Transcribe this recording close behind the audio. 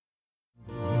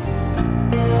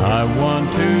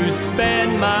want to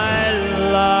spend my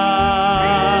life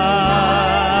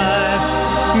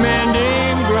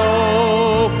mending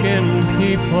broken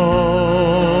people.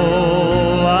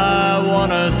 I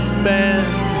want to spend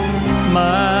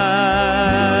my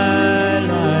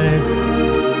life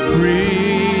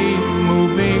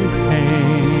removing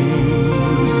pain.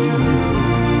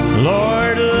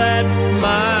 Lord, let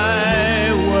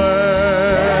my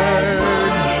words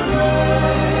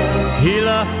heal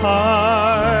a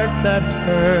heart that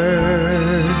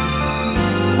hurts.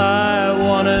 I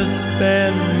want to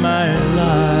spend my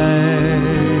life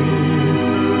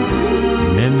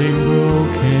mending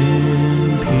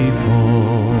broken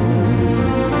people.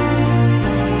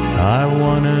 I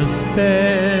want to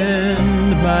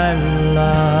spend my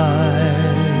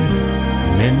life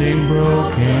mending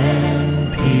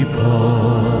broken people.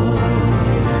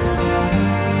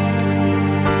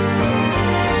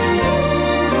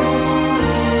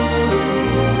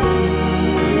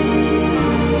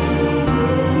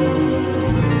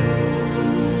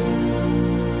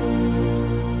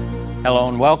 Hello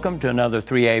and welcome to another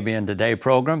 3ABN Today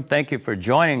program. Thank you for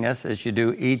joining us as you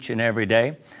do each and every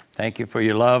day. Thank you for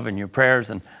your love and your prayers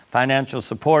and financial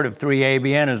support of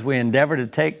 3ABN as we endeavor to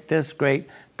take this great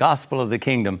gospel of the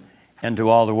kingdom into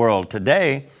all the world.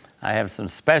 Today, I have some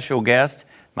special guests.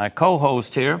 My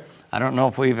co-host here, I don't know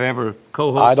if we've ever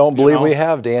co-hosted. I don't believe we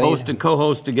have, Danny. Host and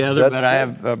co-host together, but I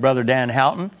have Brother Dan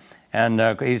Houghton, and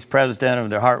he's president of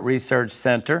the Heart Research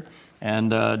Center.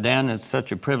 And Dan, it's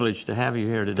such a privilege to have you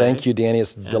here today. Thank you, Danny.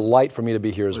 It's a delight for me to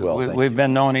be here as well. We've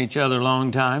been knowing each other a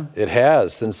long time. It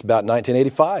has, since about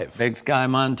 1985. Big Sky,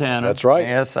 Montana. That's right.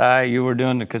 ASI, you were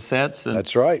doing the cassettes. And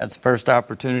that's right. That's the first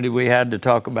opportunity we had to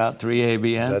talk about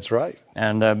 3ABN. That's right.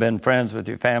 And I've been friends with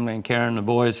your family and Karen and the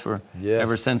boys for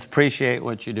ever since. Appreciate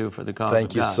what you do for the cause of God.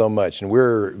 Thank you so much. And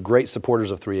we're great supporters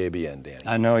of 3ABN, Danny.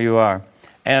 I know you are.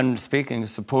 And speaking of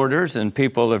supporters and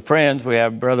people and friends, we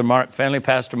have Brother Mark Finley,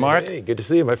 Pastor Mark. Hey, good to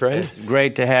see you, my friend. It's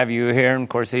great to have you here. And, of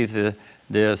course, he's the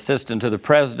assistant to the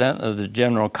president of the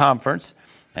General Conference.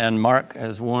 And Mark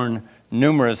has worn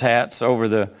numerous hats over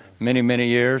the many, many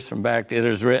years, from back to It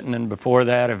Is Written and before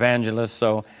that, evangelist.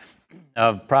 So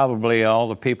probably all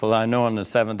the people I know in the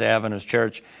Seventh-day Adventist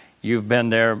Church, you've been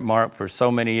there, Mark, for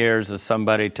so many years as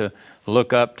somebody to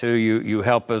look up to. You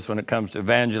help us when it comes to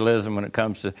evangelism, when it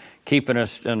comes to keeping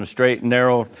us in a straight and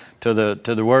narrow to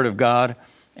the Word of God.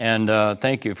 And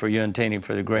thank you for you and Tini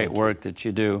for the great work that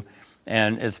you do.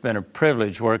 And it's been a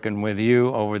privilege working with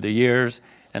you over the years.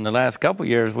 And the last couple of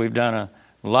years, we've done a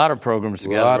lot of programs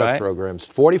together, right? A lot of programs.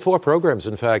 44 programs,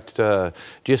 in fact,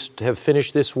 just have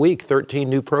finished this week, 13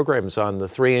 new programs on the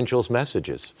Three Angels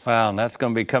Messages. Wow, and that's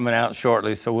going to be coming out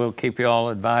shortly, so we'll keep you all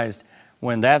advised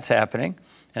when that's happening.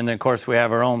 And then, of course, we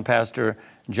have our own Pastor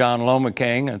John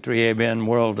Lomacang, a 3ABN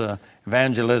World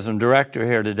Evangelism Director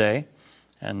here today.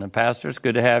 And the Pastor, it's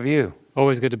good to have you.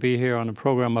 Always good to be here on a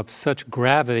program of such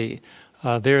gravity.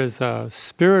 There's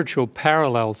spiritual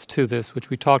parallels to this, which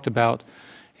we talked about.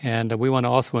 And we want to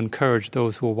also encourage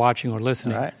those who are watching or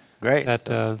listening. Right. Great.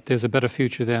 That there's a better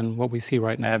future than what we see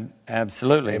right now.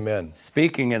 Absolutely. Amen.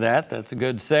 Speaking of that, that's a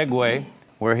good segue.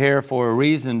 We're here for a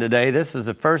reason today. This is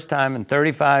the first time in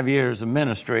 35 years of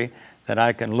ministry that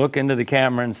I can look into the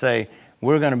camera and say,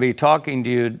 we're going to be talking to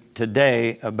you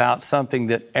today about something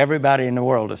that everybody in the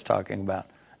world is talking about.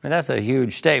 I mean, that's a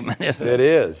huge statement, isn't it? It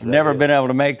is. Never been able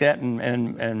to make that,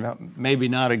 and maybe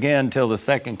not again till the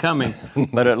second coming,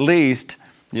 but at least,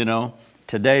 you know,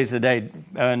 today's the day.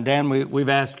 And Dan, we've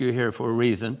asked you here for a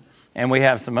reason, and we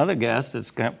have some other guests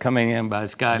that's coming in by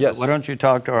Skype. Yes. Why don't you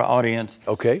talk to our audience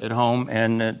at home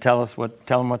and tell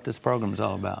them what this program is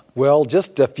all about? Well,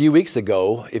 just a few weeks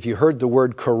ago, if you heard the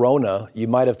word Corona, you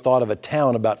might have thought of a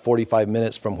town about 45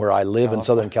 minutes from where I live in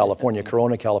Southern California,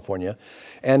 Corona, California.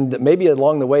 And maybe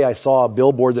along the way, I saw a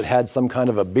billboard that had some kind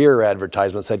of a beer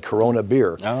advertisement that said Corona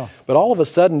beer. Oh. But all of a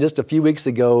sudden, just a few weeks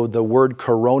ago, the word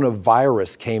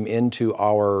coronavirus came into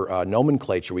our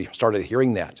nomenclature. We started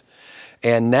hearing that.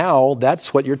 And now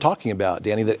that's what you're talking about,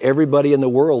 Danny, that everybody in the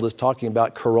world is talking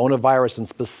about coronavirus, and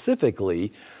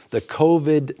specifically the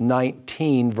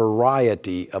COVID-19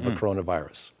 variety of a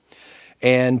coronavirus.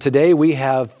 And today we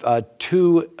have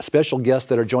two special guests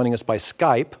that are joining us by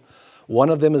Skype. One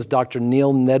of them is Dr.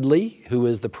 Neil Nedley, who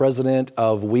is the president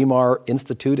of Weimar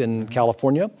Institute in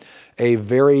California. a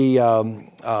very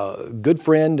good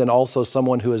friend and also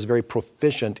someone who is very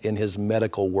proficient in his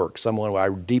medical work, someone who I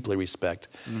deeply respect.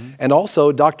 And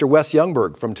also Dr. Wes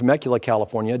Youngberg from Temecula,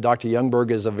 California. Dr. Youngberg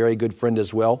is a very good friend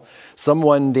as well.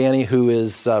 Someone, Danny, who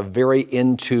is very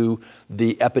into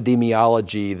the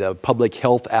epidemiology, the public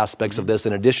health aspects of this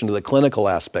in addition to the clinical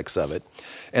aspects of it.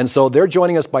 And so they're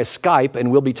joining us by Skype,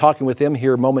 and we'll be talking with them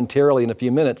here momentarily in a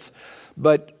few minutes.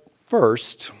 But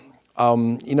first,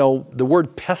 the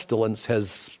word pestilence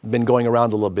has been going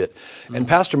around a little bit. And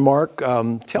Pastor Mark,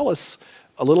 tell us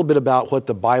a little bit about what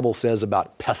the Bible says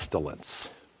about pestilence.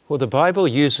 Well, the Bible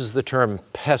uses the term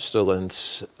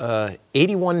pestilence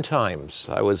 81 times.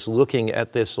 I was looking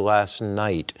at this last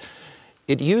night.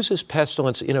 It uses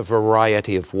pestilence in a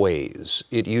variety of ways.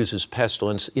 It uses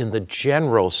pestilence in the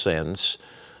general sense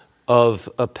of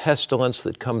a pestilence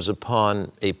that comes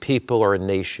upon a people or a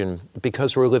nation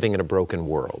because we're living in a broken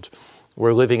world.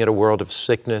 We're living in a world of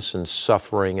sickness and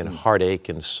suffering and heartache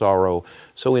and sorrow.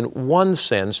 So in one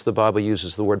sense, the Bible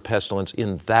uses the word pestilence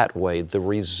in that way, the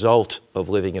result of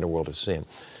living in a world of sin.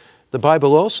 The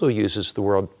Bible also uses the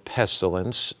word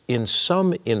pestilence in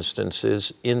some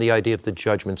instances in the idea of the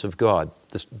judgments of God.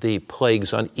 The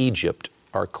plagues on Egypt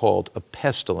are called a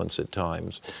pestilence at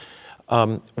times.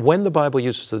 When the Bible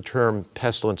uses the term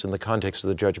pestilence in the context of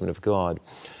the judgment of God,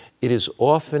 it is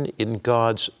often in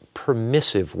God's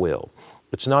permissive will.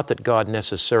 It's not that God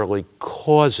necessarily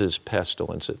causes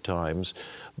pestilence at times,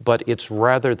 but it's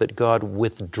rather that God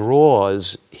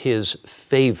withdraws his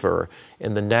favor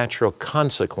and the natural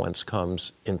consequence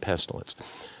comes in pestilence.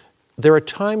 There are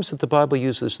times that the Bible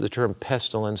uses the term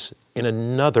pestilence in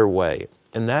another way,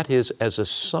 and that is as a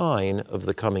sign of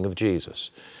the coming of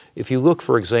Jesus. If you look,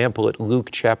 for example, at Luke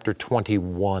chapter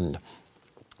 21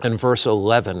 and verse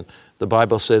 11, the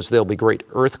Bible says there'll be great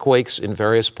earthquakes in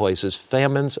various places,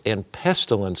 famines and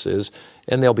pestilences,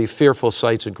 and there'll be fearful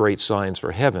sights and great signs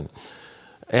for heaven.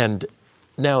 And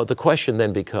now the question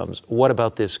then becomes, what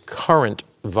about this current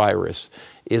virus?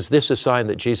 Is this a sign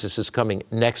that Jesus is coming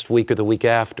next week or the week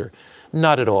after?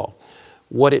 Not at all.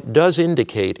 What it does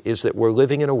indicate is that we're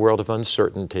living in a world of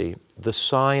uncertainty. The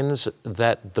signs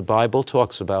that the Bible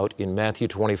talks about in Matthew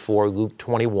 24, Luke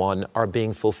 21 are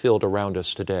being fulfilled around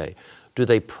us today. Do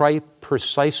they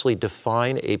precisely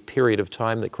define a period of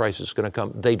time that Christ is going to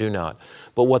come? They do not.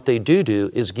 But what they do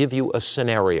is give you a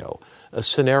scenario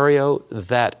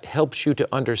that helps you to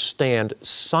understand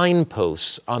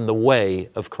signposts on the way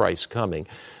of Christ's coming.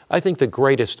 I think the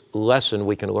greatest lesson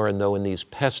we can learn, though, in these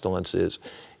pestilences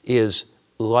is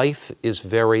life is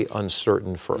very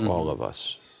uncertain for all of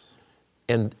us.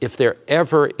 And if there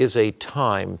ever is a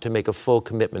time to make a full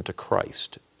commitment to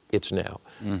Christ, it's now.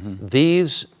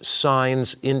 These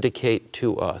signs indicate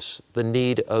to us the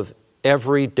need of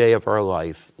every day of our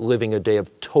life living a day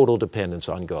of total dependence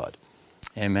on God.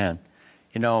 Amen.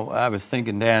 I was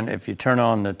thinking, Dan, if you turn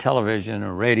on the television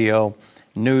or radio,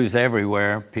 news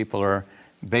everywhere, people are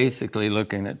basically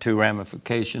looking at two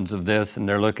ramifications of this, and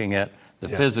they're looking at the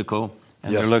physical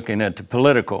and they're looking at the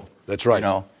political. That's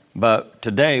right. But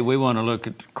today we want to look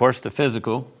at, of course, the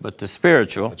physical, but the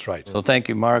spiritual. That's right. So thank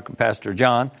you, Mark and Pastor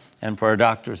John, and for our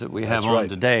doctors that we have on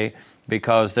today,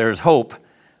 because there's hope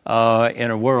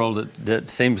in a world that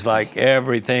seems like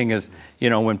everything is,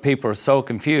 when people are so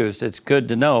confused, it's good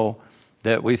to know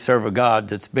that we serve a God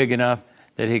that's big enough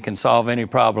that he can solve any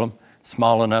problem,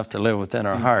 small enough to live within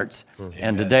our hearts.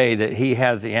 And today that he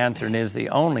has the answer and is the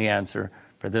only answer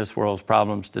for this world's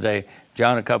problems today.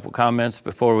 John, a couple comments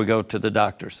before we go to the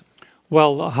doctors.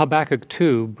 Well, Habakkuk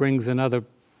 2 brings another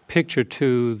picture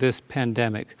to this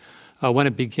pandemic. When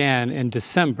it began in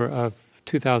December of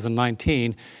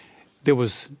 2019, there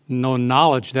was no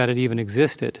knowledge that it even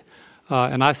existed.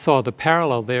 And I saw the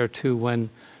parallel there to when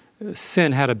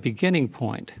sin had a beginning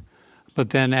point,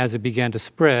 but then as it began to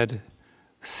spread,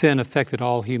 sin affected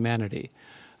all humanity.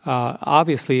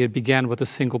 Obviously, it began with a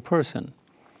single person.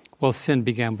 Well, sin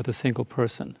began with a single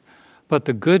person. But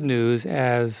the good news,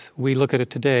 as we look at it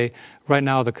today, right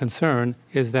now the concern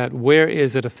is that where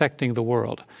is it affecting the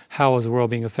world? How is the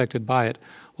world being affected by it?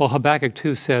 Well, Habakkuk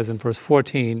 2 says in verse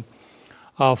 14,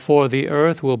 for the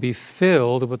earth will be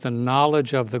filled with the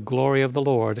knowledge of the glory of the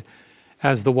Lord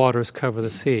as the waters cover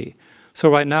the sea. So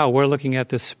right now we're looking at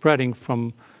this spreading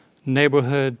from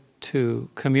neighborhood to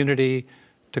community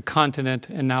to continent,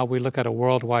 and now we look at a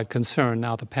worldwide concern,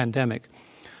 now the pandemic.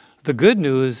 The good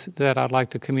news that I'd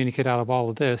like to communicate out of all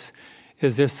of this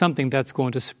is there's something that's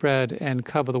going to spread and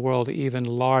cover the world even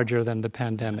larger than the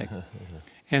pandemic.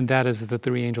 And that is the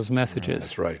three angels' messages.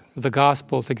 That's right. The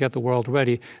gospel to get the world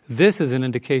ready. This is an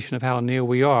indication of how near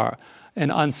we are.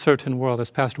 an uncertain world, as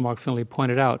Pastor Mark Finley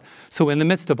pointed out. So in the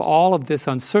midst of all of this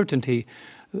uncertainty,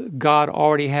 God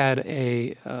already had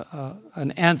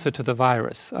an answer to the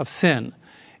virus of sin,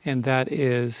 and that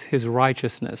is his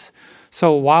righteousness.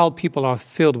 So while people are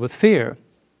filled with fear,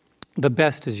 the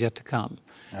best is yet to come.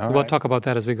 We'll talk about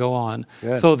that as we go on.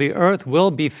 Good. So the earth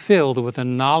will be filled with the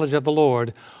knowledge of the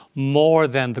Lord more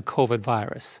than the COVID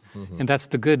virus. And that's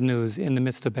the good news in the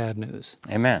midst of bad news.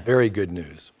 Amen. Very good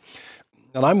news.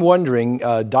 And I'm wondering,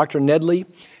 Dr. Nedley,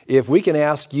 if we can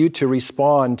ask you to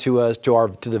respond to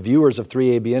the viewers of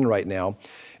 3ABN right now,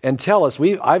 and tell us.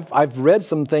 I've read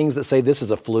some things that say this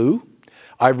is a flu.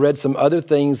 I've read some other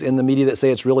things in the media that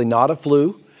say it's really not a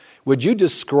flu. Would you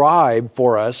describe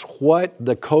for us what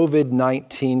the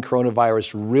COVID-19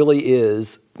 coronavirus really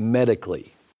is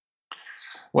medically?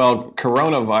 Well,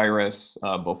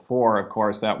 coronavirus, before, of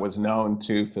course, that was known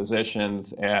to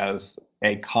physicians as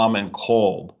a common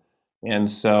cold.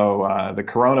 And so the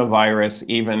coronavirus,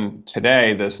 even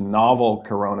today, this novel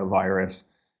coronavirus,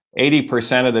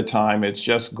 80% of the time it's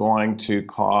just going to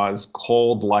cause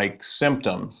cold-like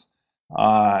symptoms,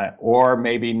 or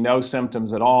maybe no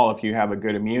symptoms at all if you have a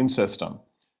good immune system.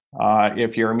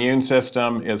 If your immune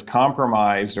system is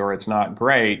compromised or it's not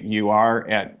great, you are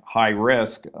at high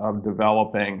risk of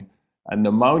developing a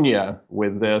pneumonia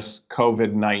with this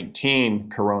COVID-19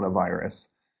 coronavirus.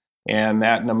 And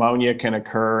that pneumonia can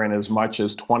occur in as much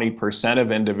as 20%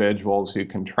 of individuals who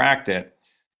contract it.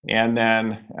 And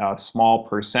then a small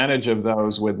percentage of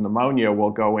those with pneumonia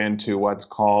will go into what's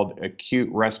called acute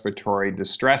respiratory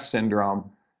distress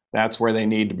syndrome. That's where they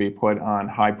need to be put on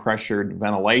high-pressured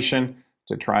ventilation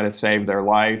to try to save their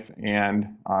life,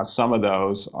 and some of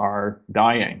those are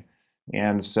dying.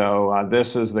 And so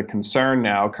this is the concern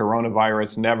now.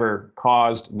 Coronavirus never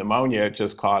caused pneumonia, it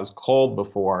just caused cold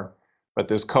before. But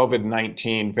this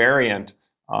COVID-19 variant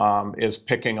is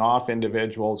picking off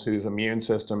individuals whose immune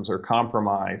systems are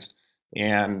compromised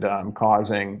and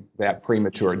causing that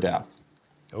premature death.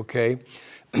 Okay.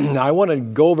 Now, I want to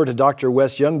go over to Dr.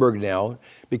 Wes Youngberg now,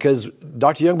 because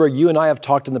Dr. Youngberg, you and I have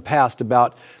talked in the past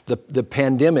about the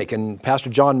pandemic, and Pastor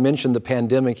John mentioned the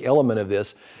pandemic element of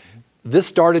this. This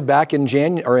started back in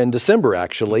December,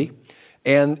 actually,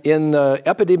 and in the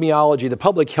epidemiology, the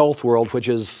public health world, which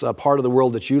is a part of the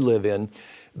world that you live in,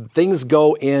 things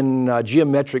go in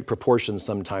geometric proportions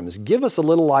sometimes. Give us a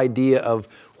little idea of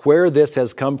where this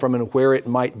has come from and where it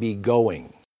might be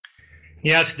going.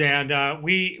 Yes, Dan.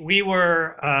 We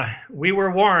were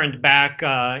warned back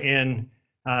on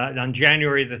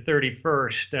January the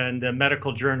 31st in the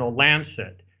medical journal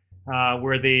Lancet,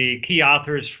 where the key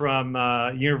authors from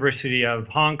University of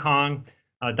Hong Kong,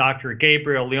 Dr.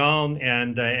 Gabriel Leon,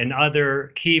 and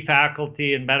other key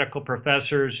faculty and medical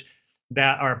professors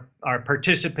that are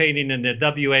participating in the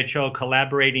WHO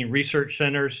collaborating research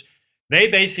centers, they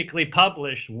basically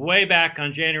published way back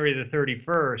on January the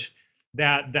 31st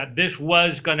that this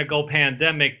was going to go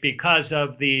pandemic because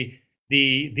of the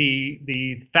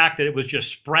fact that it was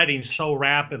just spreading so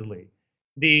rapidly.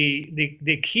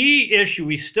 The key issue,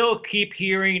 we still keep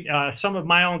hearing some of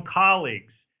my own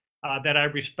colleagues that I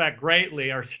respect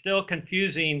greatly are still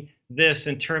confusing this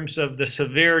in terms of the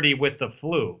severity with the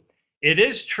flu. It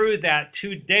is true that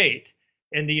to date,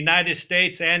 in the United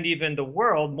States and even the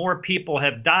world, more people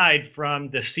have died from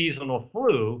the seasonal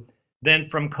flu than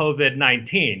from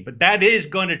COVID-19. But that is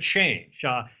going to change.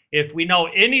 If we know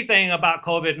anything about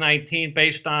COVID-19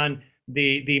 based on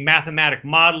the mathematic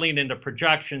modeling and the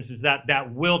projections, is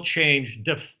that will change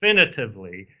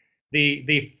definitively.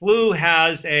 The flu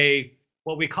has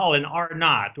what we call an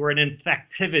R0, or an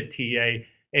infectivity,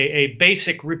 a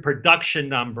basic reproduction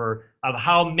number of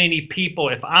how many people,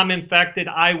 if I'm infected,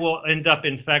 I will end up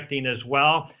infecting as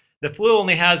well. The flu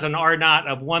only has an R0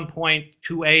 of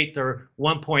 1.28 or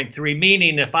 1.3,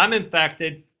 meaning if I'm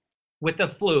infected with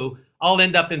the flu, I'll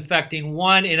end up infecting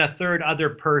 1 in a third other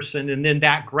person, and then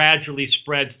that gradually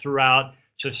spreads throughout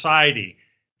society.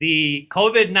 The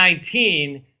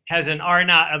COVID-19 has an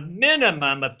R0 of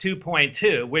minimum of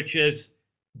 2.2, which is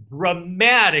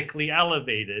dramatically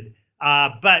elevated.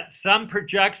 But some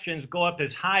projections go up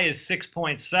as high as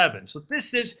 6.7. So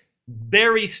this is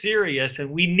very serious, and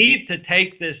we need to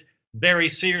take this very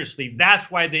seriously. That's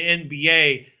why the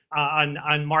NBA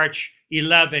on March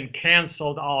 11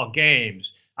 canceled all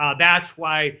games. That's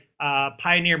why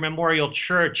Pioneer Memorial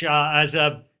Church, as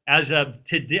of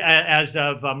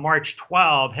March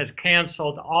 12, has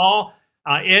canceled all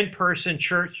in-person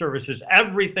church services.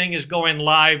 Everything is going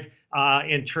live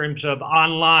in terms of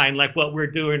online, like what we're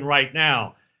doing right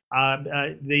now.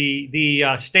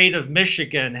 The state of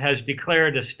Michigan has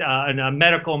declared a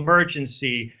medical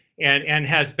emergency and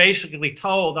has basically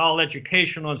told all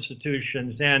educational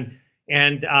institutions and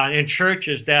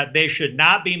churches that they should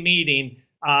not be meeting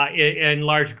in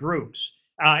large groups.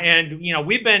 And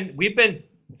we've been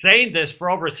saying this for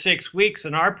over 6 weeks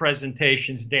in our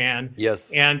presentations, Dan. Yes.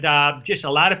 And just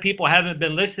a lot of people haven't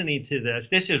been listening to this.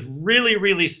 This is really,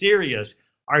 really serious.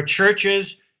 Our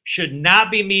churches should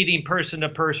not be meeting person to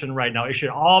person right now. It should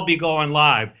all be going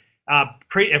live.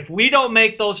 If we don't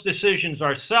make those decisions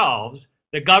ourselves,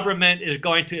 the government is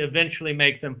going to eventually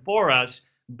make them for us.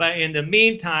 But in the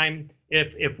meantime,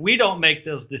 if we don't make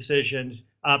those decisions,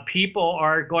 people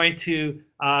are going to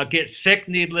get sick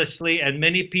needlessly, and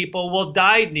many people will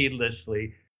die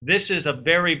needlessly. This is a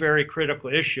very, very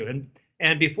critical issue.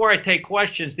 And before I take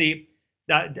questions, the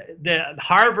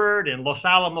Harvard and Los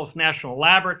Alamos National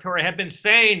Laboratory have been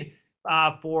saying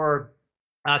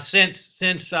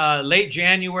since late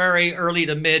January, early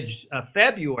to mid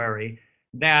February,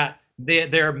 that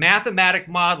they're mathematic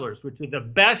modelers, which are the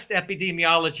best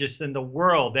epidemiologists in the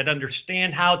world that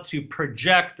understand how to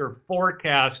project or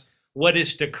forecast what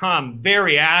is to come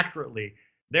very accurately.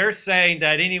 They're saying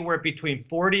that anywhere between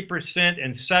 40%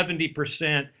 and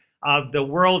 70% of the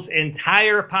world's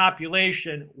entire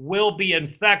population will be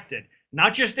infected,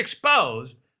 not just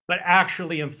exposed, but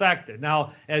actually infected.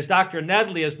 Now, as Dr.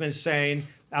 Nedley has been saying,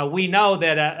 we know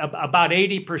that about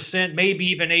 80%, maybe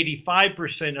even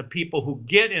 85% of people who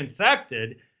get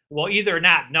infected will either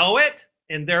not know it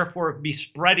and therefore be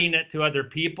spreading it to other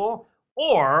people,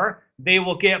 or they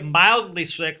will get mildly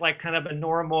sick, like kind of a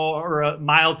normal or a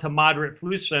mild to moderate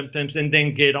flu symptoms, and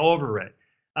then get over it.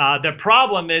 The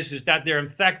problem is that they're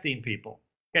infecting people.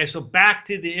 Okay, so back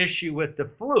to the issue with the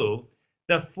flu.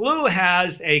 The flu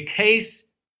has a case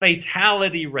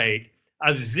fatality rate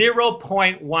of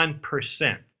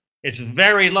 0.1%. It's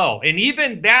very low. And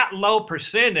even that low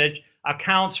percentage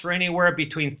accounts for anywhere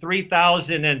between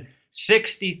 3,000 and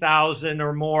 60,000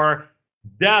 or more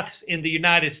deaths in the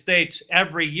United States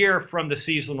every year from the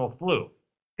seasonal flu.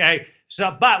 Okay,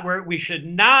 so but we should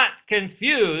not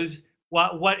confuse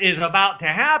what is about to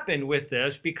happen with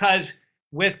this, because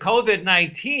with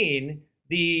COVID-19,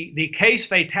 the case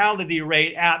fatality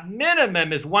rate at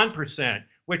minimum is 1%,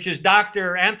 which is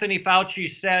Dr. Anthony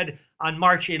Fauci said on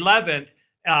March 11th.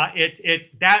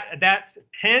 That's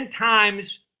 10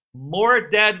 times more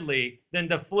deadly than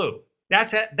the flu.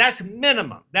 That's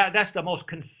minimum. That's the most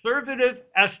conservative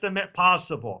estimate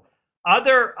possible.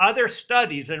 Other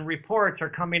studies and reports are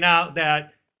coming out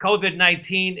that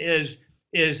COVID-19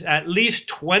 is at least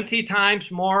 20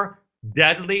 times more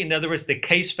deadly. In other words, the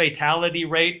case fatality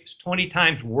rate is 20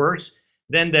 times worse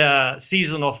than the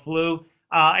seasonal flu.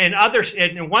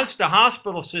 And once the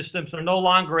hospital systems are no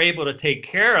longer able to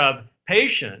take care of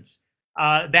patients,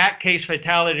 that case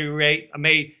fatality rate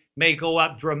may go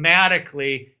up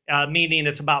dramatically, meaning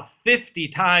it's about 50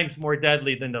 times more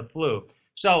deadly than the flu.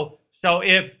 So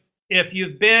if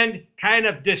you've been kind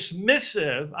of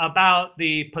dismissive about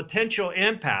the potential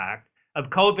impact of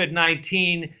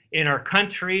COVID-19 in our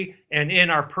country and in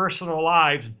our personal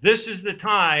lives, this is the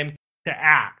time to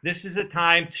act. This is the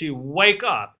time to wake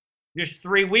up. Just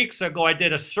 3 weeks ago, I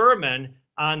did a sermon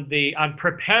on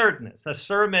preparedness, a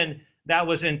sermon that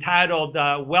was entitled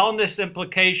Wellness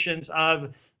Implications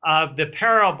of the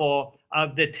Parable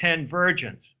of the 10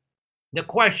 Virgins. The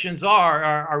questions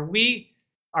are we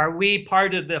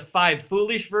part of the 5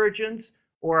 foolish virgins,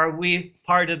 or are we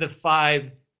part of the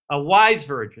 5 wise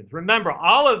virgins? Remember,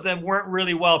 all of them weren't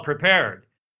really well prepared,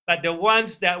 but the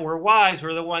ones that were wise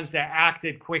were the ones that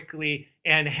acted quickly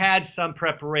and had some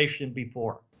preparation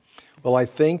before. Well, I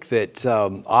think that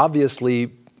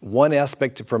obviously one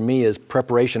aspect for me is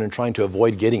preparation and trying to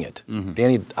avoid getting it. Mm-hmm.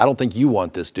 Danny, I don't think you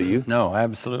want this, do you? No,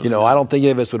 absolutely. I don't think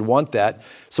any of us would want that.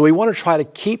 So we want to try to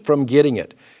keep from getting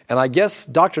it. And I guess,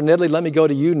 Dr. Nedley, let me go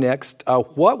to you next.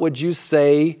 What would you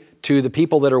say to the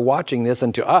people that are watching this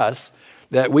and to us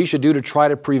that we should do to try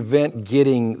to prevent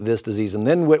getting this disease? And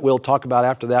then what we'll talk about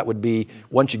after that would be,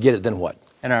 once you get it, then what?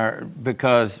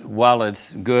 Because while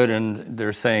it's good and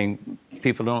they're saying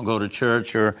people don't go to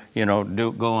church or,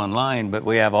 go online, but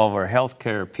we have all of our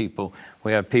healthcare people.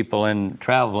 We have people in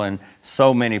travel in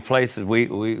so many places.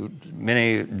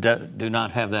 Many do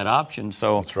not have that option.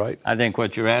 So that's right. I think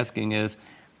what you're asking is,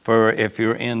 if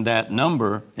you're in that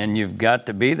number and you've got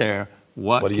to be there,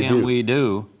 what can we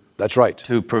do? That's right.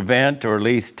 To prevent or at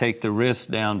least take the risk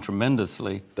down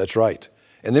tremendously. That's right.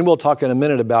 And then we'll talk in a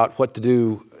minute about what to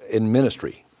do in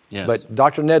ministry. Yes. But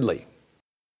Dr. Nedley.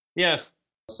 Yes.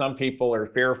 Some people are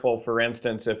fearful, for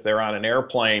instance, if they're on an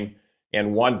airplane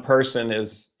and one person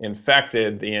is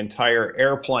infected, the entire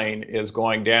airplane is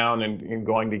going down and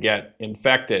going to get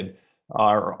infected.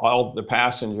 all the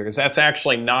passengers. That's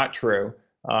actually not true.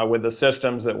 With the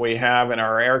systems that we have in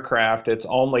our aircraft, it's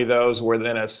only those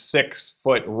within a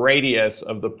 6-foot radius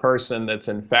of the person that's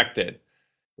infected.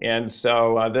 And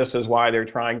so this is why they're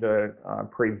trying to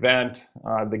prevent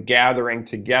the gathering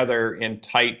together in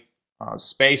tight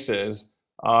spaces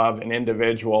of an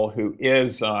individual who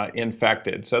is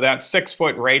infected. So that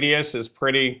 6-foot radius is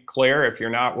pretty clear. If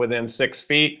you're not within 6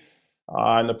 feet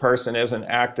and the person isn't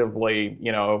actively,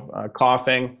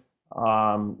 coughing,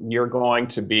 you're going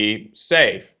to be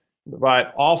safe.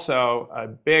 But also a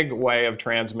big way of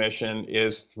transmission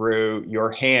is through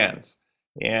your hands.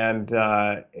 And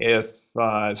if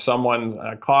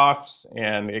someone coughs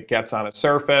and it gets on a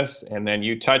surface and then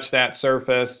you touch that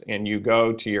surface and you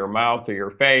go to your mouth or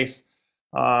your face,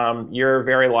 you're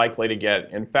very likely to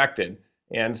get infected.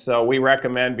 And so we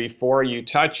recommend before you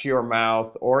touch your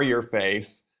mouth or your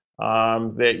face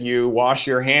that you wash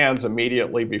your hands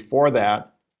immediately before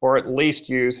that, or at least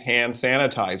use hand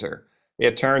sanitizer.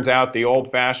 It turns out the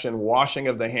old-fashioned washing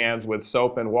of the hands with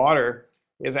soap and water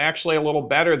is actually a little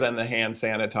better than the hand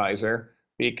sanitizer,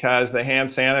 because the hand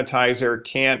sanitizer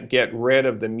can't get rid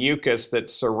of the mucus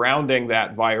that's surrounding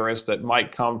that virus that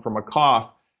might come from a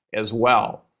cough as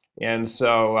well. And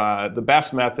so the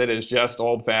best method is just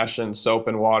old-fashioned soap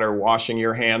and water, washing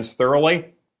your hands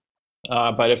thoroughly.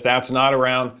 But if that's not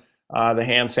around, the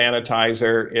hand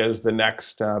sanitizer is the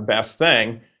next best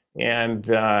thing. And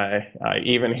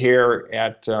even here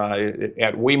at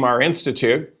Weimar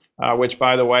Institute, which,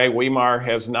 by the way, Weimar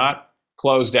has not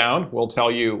closed down. We'll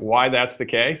tell you why that's the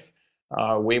case.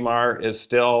 Weimar is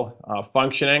still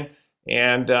functioning,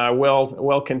 and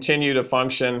will continue to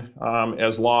function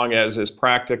as long as is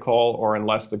practical, or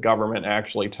unless the government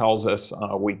actually tells us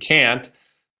we can't.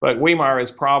 But Weimar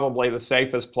is probably the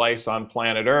safest place on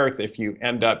planet Earth if you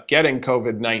end up getting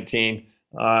COVID-19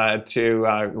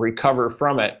 to recover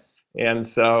from it. And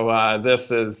so this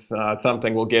is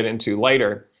something we'll get into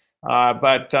later.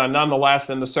 But nonetheless,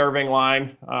 in the serving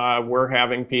line, we're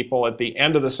having people at the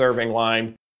end of the serving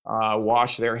line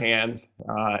wash their hands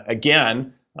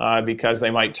again, because they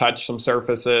might touch some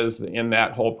surfaces in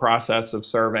that whole process of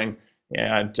serving,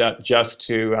 and just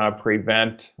to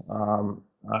prevent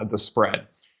the spread.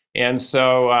 And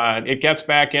so it gets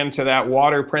back into that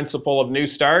water principle of New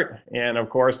Start. And of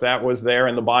course, that was there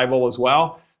in the Bible as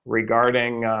well,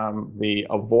 regarding the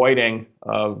avoiding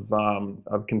of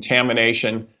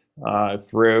contamination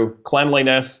through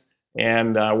cleanliness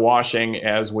and washing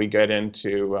as we get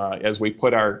into, as we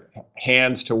put our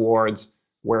hands towards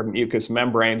where mucous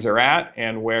membranes are at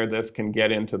and where this can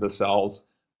get into the cells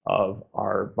of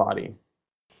our body.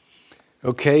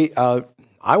 Okay,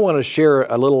 I want to share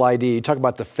a little idea. You talk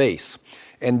about the face.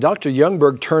 And Dr.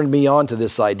 Youngberg turned me on to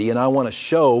this idea, and I want to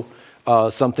show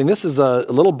something. This is a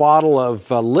little bottle of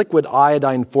liquid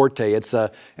iodine forte.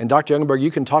 And Dr. Youngberg,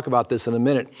 you can talk about this in a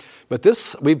minute. But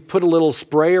we've put a little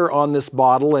sprayer on this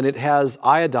bottle, and it has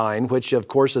iodine, which of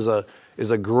course is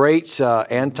a great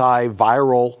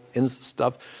antiviral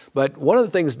stuff. But one of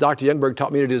the things Dr. Youngberg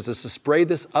taught me to do is to spray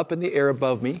this up in the air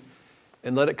above me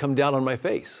and let it come down on my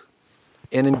face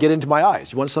and then get into my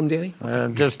eyes. You want some, Danny?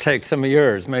 Just take some of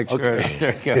yours. Make sure. Okay.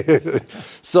 There you go.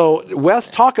 So, Wes,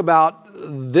 talk about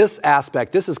this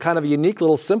aspect. This is kind of a unique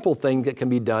little simple thing that can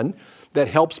be done that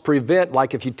helps prevent,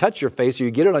 like if you touch your face or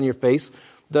you get it on your face,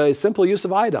 the simple use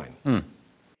of iodine.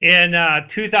 In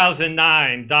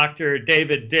 2009, Dr.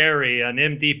 David Derry, an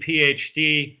MD,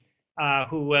 PhD,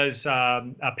 who was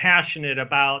passionate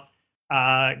about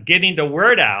getting the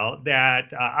word out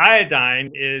that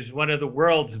iodine is one of the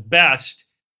world's best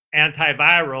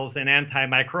antivirals and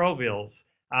antimicrobials.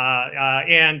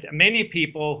 And many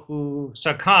people who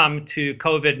succumb to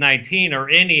COVID-19, or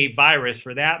any virus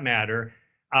for that matter,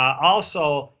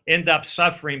 also end up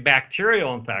suffering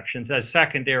bacterial infections as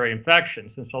secondary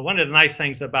infections. And so one of the nice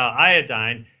things about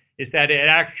iodine is that it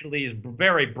actually is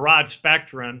very broad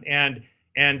spectrum,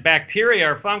 and bacteria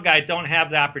or fungi don't have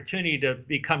the opportunity to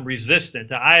become resistant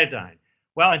to iodine.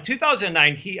 Well, in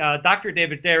 2009, Dr.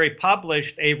 David Derry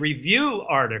published a review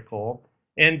article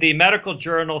in the medical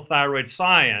journal Thyroid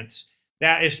Science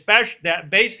that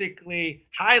basically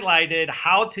highlighted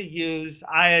how to use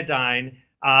iodine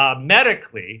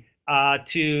medically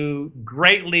to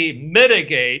greatly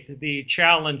mitigate the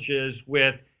challenges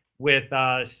with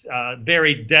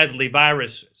very deadly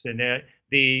viruses. And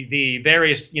the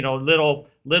various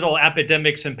little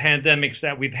epidemics and pandemics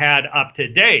that we've had up to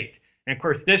date. And of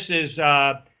course,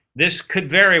 this could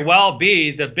very well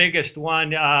be the biggest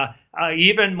one,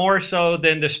 even more so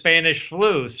than the Spanish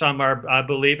flu. Some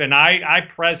believe, and I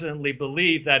presently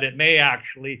believe that it may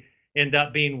actually end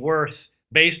up being worse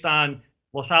based on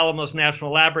Los Alamos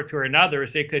National Laboratory and others,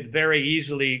 it could very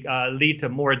easily lead to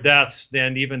more deaths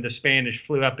than even the Spanish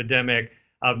flu epidemic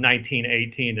of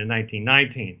 1918 and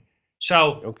 1919.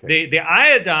 So the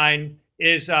iodine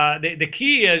is, the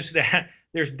key is that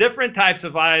there's different types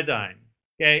of iodine.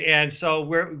 Okay, and so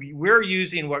we're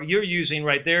using, what you're using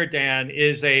right there, Dan,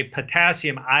 is a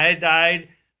potassium iodide,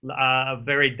 a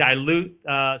very dilute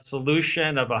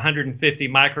solution of 150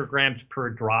 micrograms per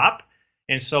drop.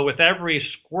 And so with every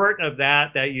squirt of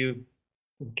that you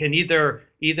can either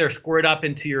squirt up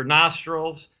into your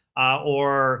nostrils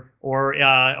or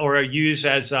use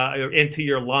as into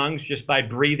your lungs just by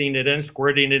breathing it in,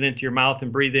 squirting it into your mouth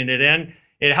and breathing it in.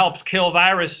 It helps kill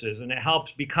viruses and it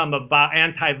helps become an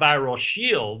antiviral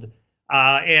shield.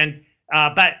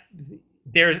 But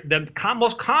there's the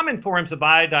most common forms of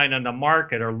iodine on the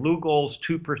market are Lugol's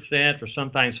 2% or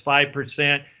sometimes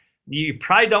 5%. You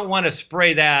probably don't want to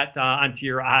spray that onto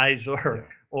your eyes,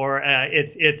 or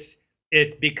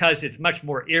it's because it's much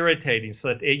more irritating.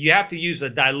 So you have to use a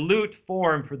dilute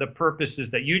form for the purposes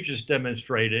that you just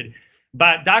demonstrated.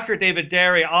 But Dr. David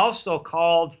Derry also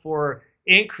called for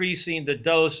increasing the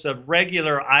dose of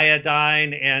regular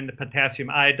iodine and the potassium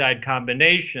iodide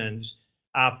combinations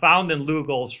found in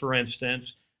Lugol's, for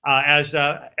instance, as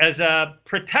a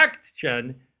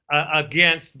protection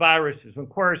against viruses. Of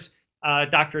course,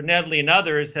 Dr. Nedley and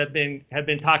others have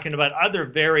been talking about other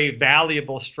very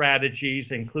valuable strategies,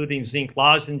 including zinc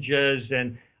lozenges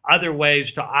and other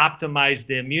ways to optimize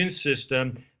the immune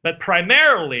system. But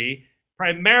primarily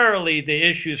the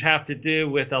issues have to do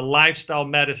with the lifestyle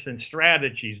medicine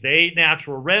strategies, the 8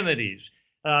 natural remedies,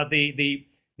 the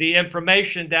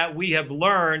information that we have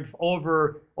learned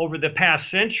over the past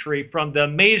century from the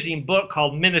amazing book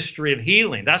called Ministry of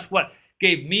Healing. That's what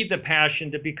gave me the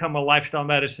passion to become a lifestyle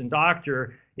medicine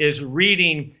doctor, is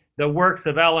reading the works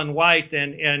of Ellen White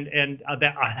and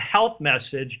the health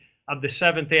message of the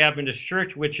Seventh-day Adventist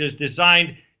Church, which is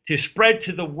designed to spread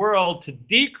to the world to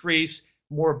decrease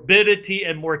morbidity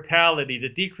and mortality, to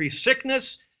decrease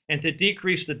sickness and to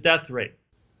decrease the death rate.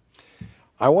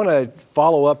 I want to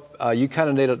follow up. You kind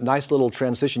of made a nice little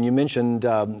transition. You mentioned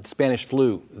Spanish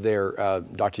flu there,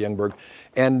 Dr. Youngberg.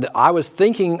 And I was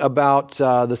thinking about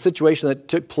the situation that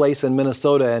took place in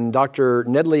Minnesota. And Dr.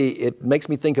 Nedley, it makes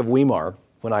me think of Weimar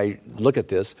when I look at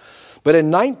this. But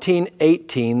in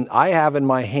 1918, I have in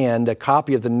my hand a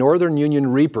copy of the Northern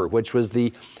Union Reaper, which was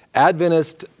the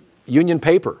Adventist Union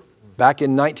paper back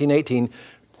in 1918,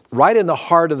 right in the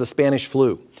heart of the Spanish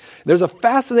flu. There's a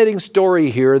fascinating story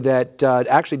here that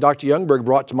actually Dr. Youngberg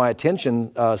brought to my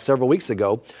attention several weeks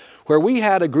ago, where we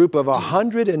had a group of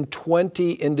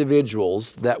 120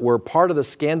 individuals that were part of the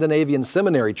Scandinavian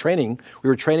seminary training. We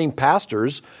were training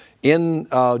pastors in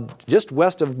just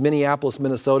west of Minneapolis,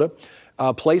 Minnesota,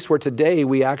 a place where today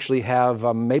we actually have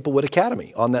Maplewood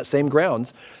Academy on that same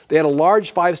grounds. They had a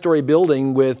large 5-story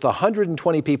building with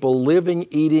 120 people living,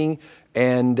 eating,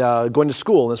 and going to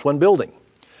school in this one building.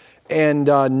 And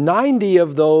 90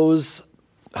 of those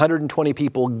 120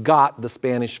 people got the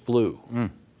Spanish flu.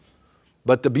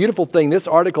 But the beautiful thing, this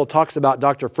article talks about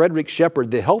Dr. Frederick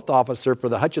Shepard, the health officer for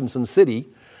the Hutchinson City,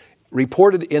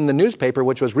 reported in the newspaper,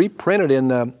 which was reprinted in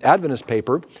the Adventist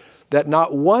paper, that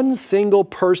not one single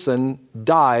person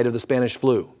died of the Spanish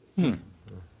flu.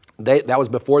 That was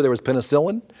before there was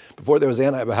penicillin, before there was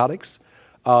antibiotics.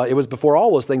 It was before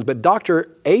all those things. But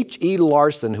Dr. H.E.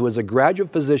 Larson, who is a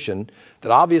graduate physician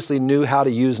that obviously knew how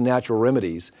to use natural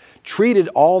remedies, treated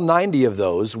all 90 of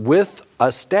those with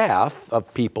a staff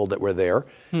of people that were there,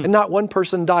 and not one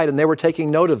person died, and they were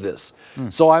taking note of this.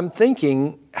 So I'm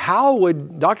thinking,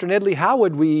 Dr. Nedley, how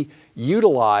would we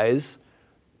utilize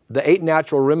the 8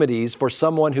 natural remedies for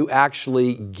someone who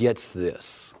actually gets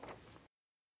this?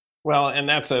 Well, and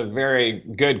that's a very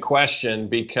good question,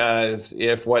 because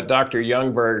if what Dr.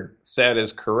 Youngberg said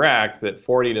is correct, that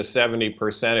 40 to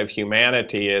 70% of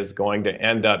humanity is going to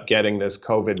end up getting this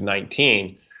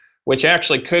COVID-19, which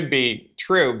actually could be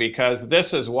true, because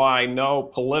this is why no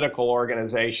political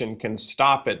organization can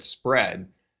stop its spread.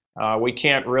 We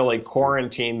can't really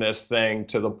quarantine this thing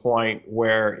to the point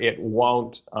where it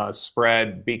won't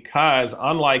spread, because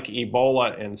unlike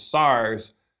Ebola and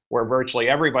SARS, where virtually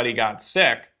everybody got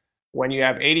sick, when you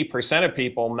have 80% of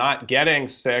people not getting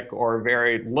sick or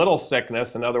very little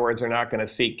sickness, in other words, they're not going to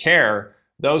seek care,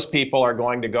 those people are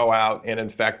going to go out and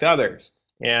infect others.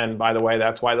 And by the way,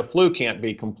 that's why the flu can't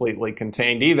be completely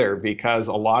contained either, because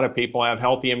a lot of people have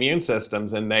healthy immune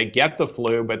systems and they get the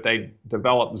flu, but they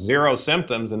develop 0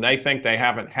 symptoms and they think they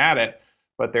haven't had it,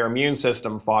 but their immune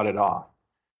system fought it off.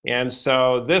 And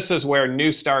so this is where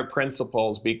New Start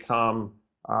principles become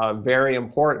very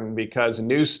important, because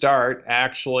New Start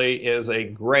actually is a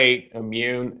great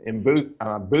immune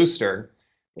booster,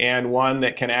 and one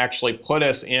that can actually put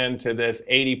us into this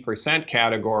 80%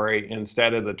 category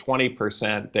instead of the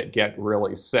 20% that get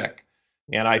really sick.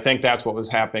 And I think that's what was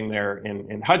happening there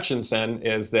in Hutchinson,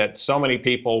 is that so many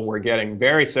people were getting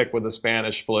very sick with the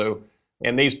Spanish flu,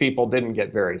 and these people didn't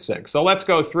get very sick. So let's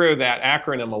go through that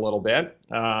acronym a little bit.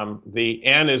 The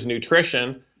N is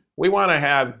nutrition. We want to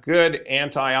have good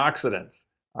antioxidants.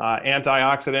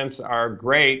 Antioxidants are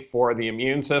great for the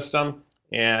immune system,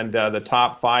 and the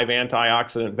top 5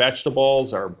 antioxidant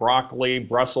vegetables are broccoli,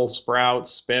 Brussels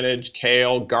sprouts, spinach,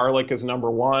 kale. Garlic is number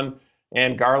 1,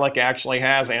 and garlic actually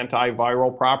has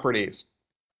antiviral properties.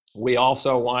 We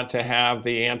also want to have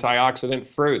the antioxidant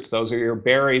fruits. Those are your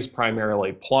berries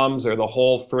primarily. Plums are the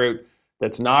whole fruit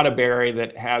that's not a berry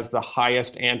that has the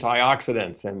highest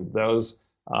antioxidants, and those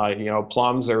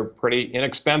plums are pretty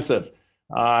inexpensive.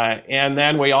 And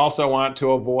then we also want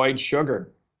to avoid sugar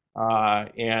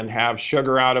and have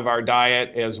sugar out of our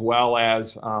diet, as well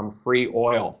as free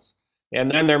oils. And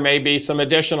then there may be some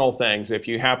additional things. If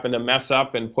you happen to mess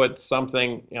up and put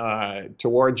something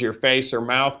towards your face or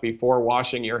mouth before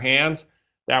washing your hands,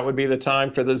 that would be the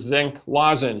time for the zinc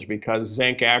lozenge, because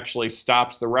zinc actually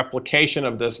stops the replication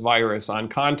of this virus on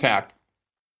contact.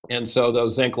 And so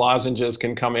those zinc lozenges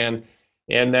can come in.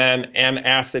 And then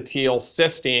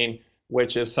N-acetylcysteine,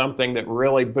 which is something that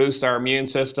really boosts our immune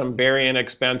system, very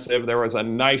inexpensive. There was a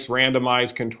nice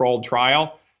randomized controlled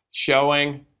trial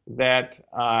showing that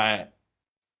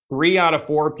 3 out of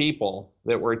 4 people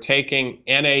that were taking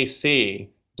NAC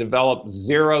developed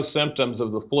 0 symptoms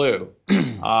of the flu.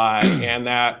 And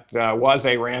that was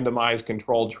a randomized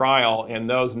controlled trial. And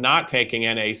those not taking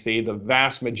NAC, the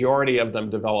vast majority of them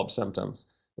developed symptoms.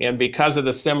 And because of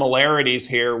the similarities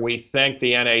here, we think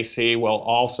the NAC will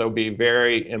also be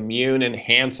very immune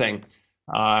enhancing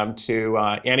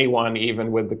to anyone,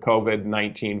 even with the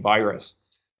COVID-19 virus.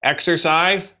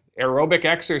 Exercise. Aerobic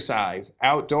exercise,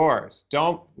 outdoors. A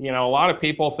lot of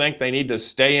people think they need to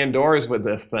stay indoors with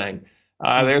this thing.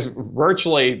 There's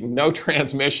virtually no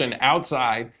transmission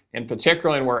outside, and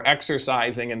particularly when we're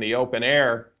exercising in the open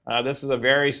air. This is a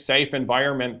very safe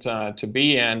environment to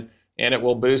be in, and it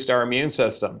will boost our immune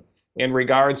system. In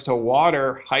regards to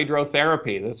water,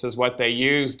 hydrotherapy. This is what they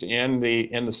used in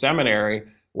the seminary,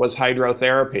 was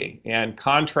hydrotherapy, and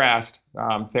contrast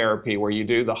therapy, where you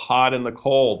do the hot and the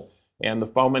cold. And the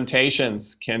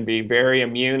fomentations can be very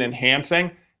immune enhancing,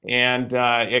 and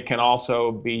it can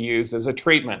also be used as a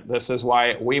treatment. This is why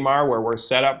at Weimar, where we're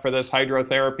set up for this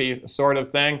hydrotherapy sort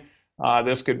of thing,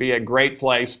 this could be a great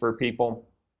place for people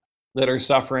that are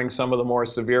suffering some of the more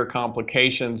severe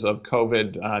complications of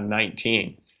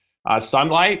COVID-19.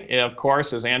 Sunlight, of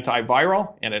course, is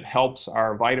antiviral, and it helps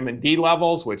our vitamin D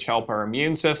levels, which help our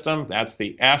immune system. That's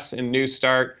the S in New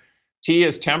Start. T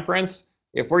is temperance.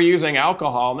 If we're using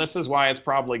alcohol, and this is why it's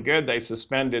probably good they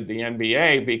suspended the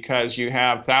NBA, because you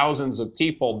have thousands of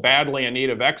people badly in need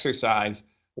of exercise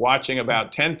watching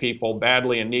about 10 people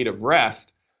badly in need of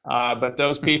rest. But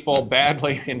those people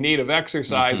badly in need of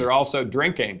exercise are also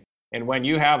drinking. And when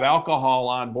you have alcohol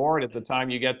on board at the time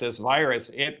you get this virus,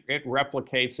 it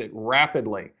replicates it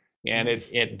rapidly, and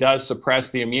it does suppress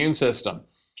the immune system.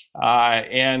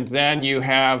 And then you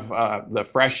have the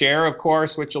fresh air, of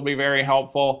course, which will be very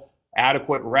helpful.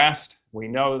 Adequate rest. We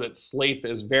know that sleep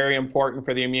is very important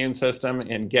for the immune system,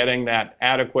 and getting that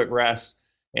adequate rest.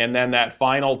 And then that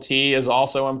final T is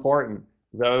also important.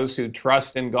 Those who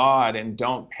trust in God and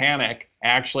don't panic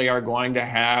actually are going to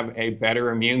have a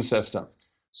better immune system.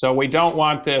 So we don't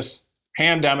want this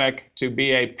pandemic to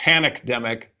be a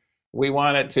panicdemic. We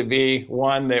want it to be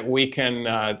one that we can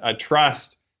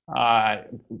trust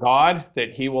God,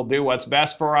 that he will do what's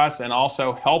best for us, and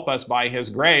also help us by his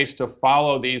grace to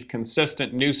follow these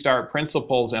consistent New Start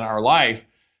principles in our life.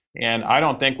 And I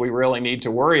don't think we really need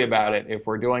to worry about it if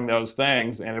we're doing those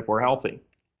things and if we're healthy.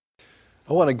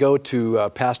 I want to go to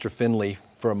Pastor Finley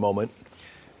for a moment.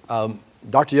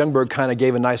 Dr. Youngberg kind of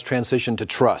gave a nice transition to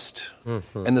trust.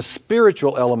 And the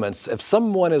spiritual elements. If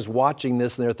someone is watching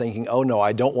this and they're thinking, oh no,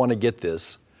 I don't want to get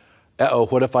this.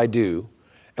 What if I do?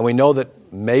 And we know that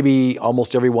maybe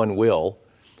almost everyone will.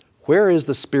 Where is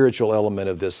the spiritual element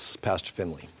of this, Pastor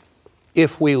Finley?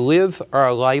 If we live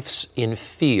our lives in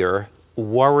fear,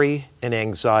 worry, and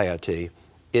anxiety,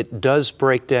 it does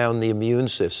break down the immune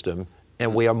system,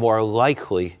 and we are more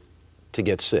likely to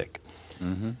get sick.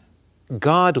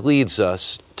 God leads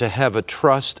us to have a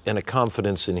trust and a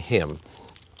confidence in him.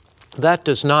 That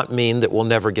does not mean that we'll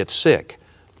never get sick.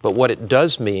 But what it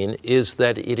does mean is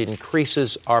that it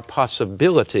increases our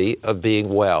possibility of being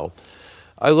well.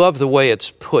 I love the way it's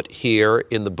put here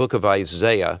in the book of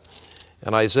Isaiah.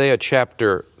 In Isaiah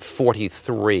chapter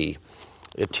 43,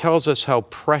 it tells us how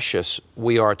precious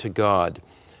we are to God.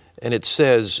 And it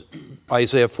says,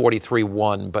 Isaiah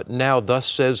 43:1, "But now thus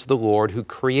says the Lord who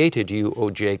created you,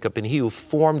 O Jacob, and he who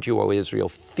formed you, O Israel,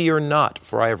 fear not,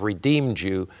 for I have redeemed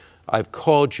you. I've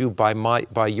called you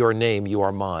by your name, you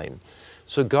are mine."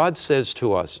 So God says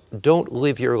to us, don't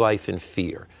live your life in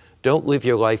fear. Don't live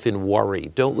your life in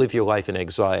worry. Don't live your life in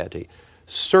anxiety.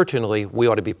 Certainly, we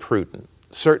ought to be prudent.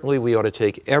 Certainly, we ought to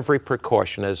take every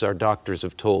precaution, as our doctors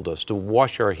have told us, to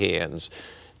wash our hands,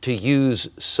 to use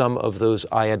some of those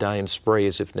iodine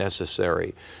sprays if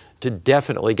necessary, to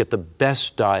definitely get the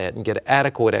best diet and get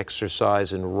adequate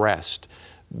exercise and rest.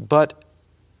 But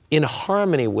in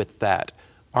harmony with that,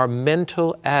 our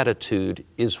mental attitude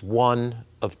is one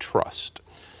of trust.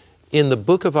 In the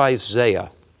book of Isaiah,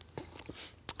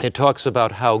 it talks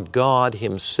about how God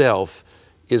himself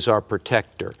is our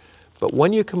protector. But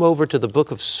when you come over to the book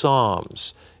of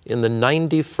Psalms, in the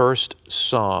 91st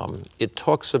Psalm, it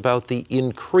talks about the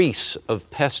increase of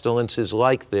pestilences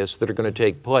like this that are going to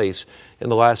take place in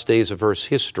the last days of Earth's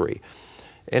history.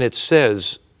 And it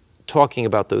says, talking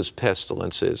about those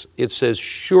pestilences, it says,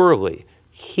 "Surely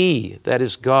he, that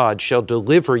is God, shall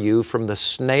deliver you from the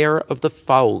snare of the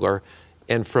fowler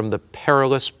and from the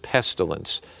perilous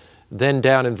pestilence." Then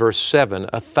down in verse 7,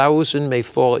 "1,000 may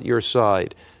fall at your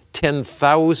side,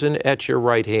 10,000 at your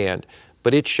right hand,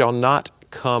 but it shall not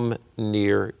come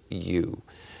near you."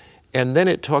 And then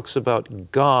it talks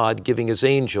about God giving his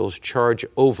angels charge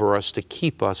over us to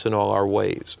keep us in all our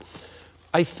ways.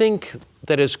 I think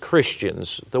that as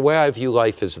Christians, the way I view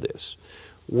life is this.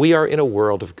 We are in a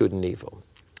world of good and evil,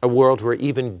 a world where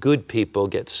even good people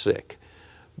get sick.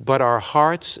 But our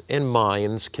hearts and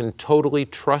minds can totally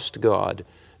trust God,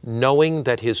 knowing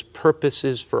that his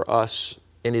purposes for us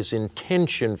and his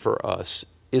intention for us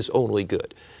is only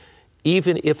good.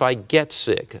 Even if I get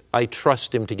sick, I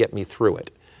trust him to get me through it.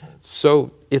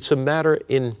 So it's a matter,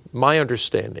 in my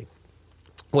understanding,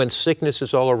 when sickness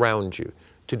is all around you,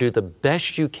 to do the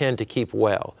best you can to keep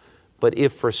well. But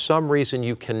if for some reason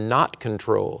you cannot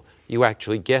control, you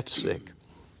actually get sick,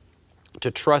 to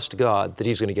trust God that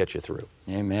he's going to get you through.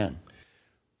 Amen.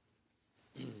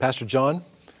 Pastor John?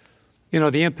 You know,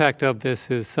 the impact of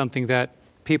this is something that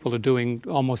people are doing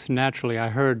almost naturally. I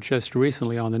heard just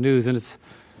recently on the news, and it's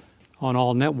on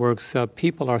all networks,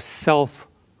 people are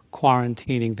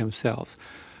self-quarantining themselves.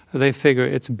 They figure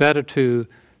it's better to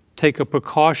take a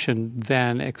precaution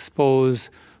than expose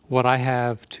what I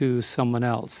have to someone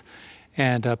else.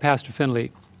 And Pastor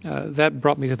Finley, that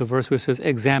brought me to the verse where it says,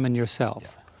 "Examine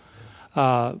yourself."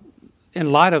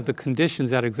 In light of the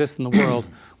conditions that exist in the world,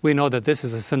 we know that this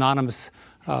is a synonymous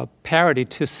parody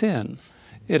to sin.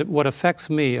 What affects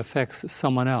me affects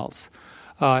someone else.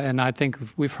 And I think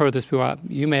we've heard this before.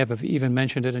 You may have even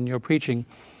mentioned it in your preaching.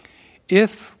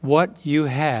 If what you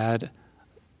had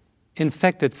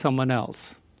infected someone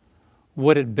else,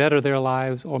 would it better their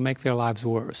lives or make their lives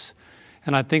worse?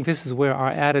 And I think this is where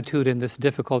our attitude in this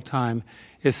difficult time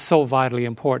is so vitally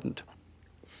important.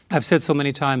 I've said so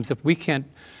many times, if we can't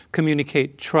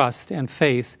communicate trust and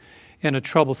faith in a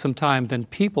troublesome time, then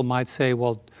people might say,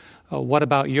 well, what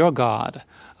about your God?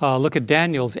 Look at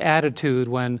Daniel's attitude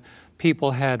when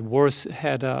people had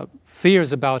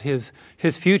fears about his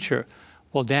future.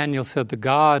 Well, Daniel said, the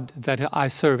God that I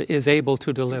serve is able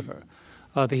to deliver.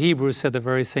 The Hebrews said the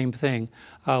very same thing.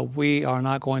 We are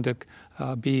not going to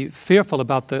be fearful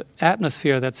about the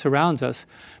atmosphere that surrounds us,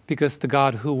 because the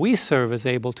God who we serve is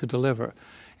able to deliver.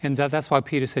 And that's why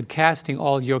Peter said, casting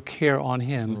all your care on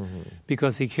him,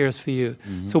 because he cares for you.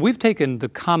 So we've taken the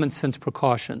common sense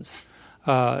precautions.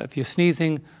 If you're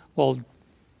sneezing, well,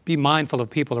 be mindful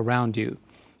of people around you.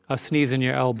 Sneeze in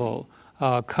your elbow,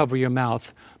 cover your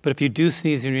mouth. But if you do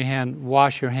sneeze in your hand,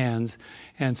 wash your hands.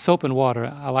 And soap and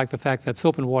water, I like the fact that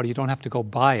soap and water, you don't have to go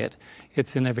buy it.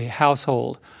 It's in every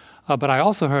household. But I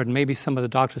also heard, maybe some of the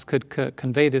doctors could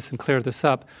convey this and clear this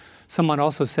up, someone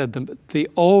also said the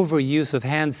overuse of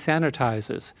hand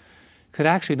sanitizers could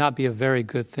actually not be a very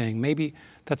good thing. Maybe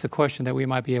that's a question that we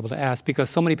might be able to ask, because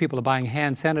so many people are buying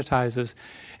hand sanitizers.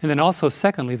 And then also,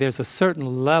 secondly, there's a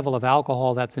certain level of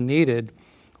alcohol that's needed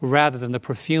rather than the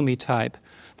perfumey type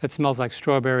that smells like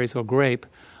strawberries or grape.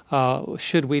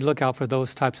 Should we look out for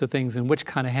those types of things, and which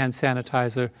kind of hand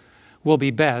sanitizer will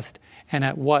be best, and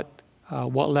at what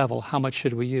level, how much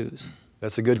should we use?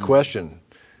 That's a good question.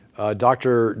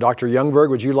 Dr. Youngberg,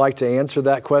 would you like to answer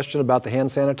that question about the hand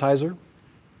sanitizer?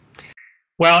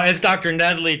 Well, as Dr.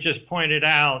 Nedley just pointed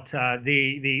out,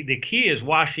 the key is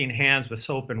washing hands with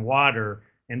soap and water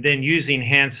and then using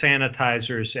hand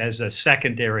sanitizers as a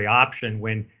secondary option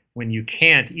when you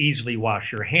can't easily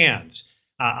wash your hands.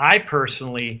 I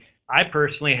personally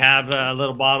have a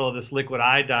little bottle of this liquid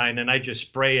iodine, and I just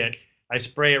spray it. I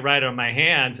spray it right on my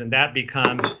hands, and that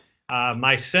becomes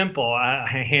my simple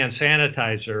hand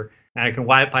sanitizer. And I can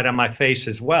wipe it on my face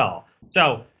as well.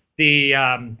 So the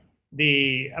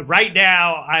right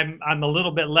now, I'm a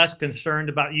little bit less concerned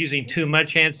about using too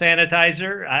much hand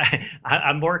sanitizer.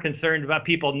 I'm more concerned about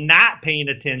people not paying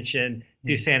attention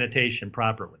to sanitation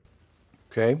properly.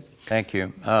 Okay. Thank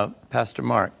you. Pastor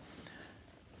Mark,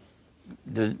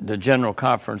 the General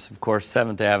Conference, of course,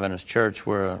 Seventh-day Adventist Church,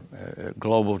 we're a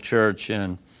global church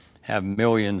and have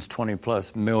millions,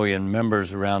 20-plus million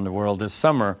members around the world. This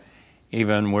summer,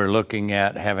 even, we're looking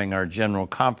at having our General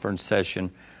Conference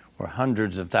session where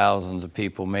hundreds of thousands of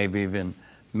people, maybe even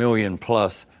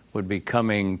million-plus, would be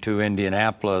coming to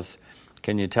Indianapolis.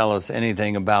 Can you tell us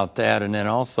anything about that? And then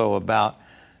also about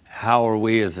how are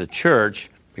we as a church,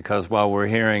 because while we're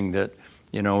hearing that,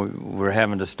 we're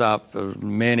having to stop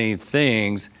many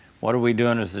things, what are we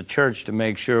doing as a church to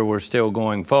make sure we're still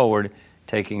going forward,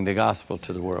 taking the gospel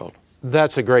to the world?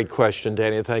 That's a great question,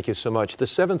 Danny. Thank you so much. The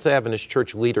Seventh-day Adventist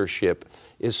Church leadership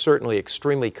is certainly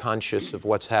extremely conscious of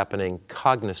what's happening,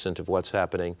 cognizant of what's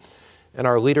happening. And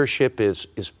our leadership is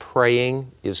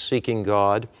praying, is seeking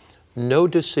God. No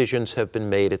decisions have been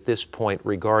made at this point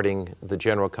regarding the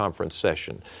General Conference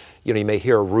session. You may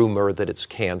hear a rumor that it's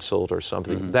canceled or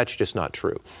something. Mm-hmm. That's just not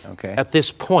true. Okay. At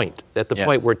this point, at the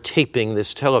point we're taping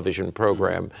this television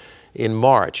program in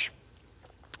March,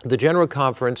 the General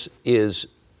Conference is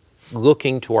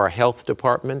looking to our health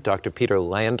department, Dr. Peter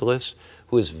Landless,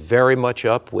 who is very much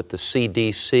up with the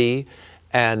CDC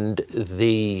and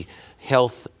the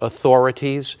health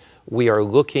authorities. We are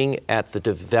looking at the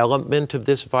development of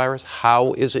this virus.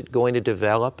 How is it going to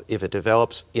develop? If it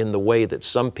develops in the way that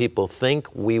some people think,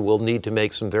 we will need to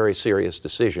make some very serious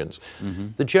decisions. Mm-hmm.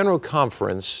 The General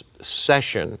Conference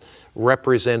session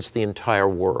represents the entire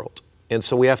world. And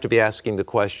so we have to be asking the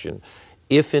question,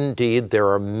 if indeed there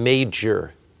are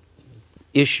major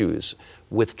issues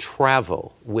with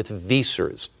travel, with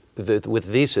visas,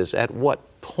 at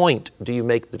what point do you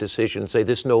make the decision, say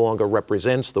this no longer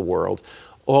represents the world?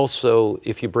 Also,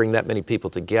 if you bring that many people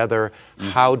together,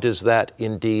 how does that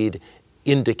indeed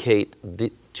indicate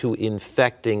to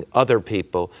infecting other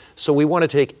people? So we want to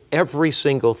take every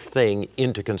single thing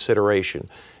into consideration.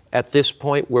 At this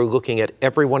point, we're looking at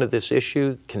every one of this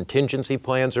issue. Contingency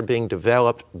plans are being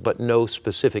developed, but no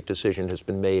specific decision has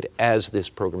been made as this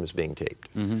program is being taped.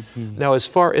 Mm-hmm. Mm-hmm. Now, as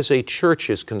far as a church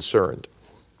is concerned,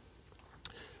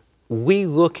 we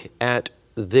look at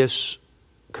this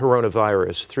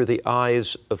coronavirus through the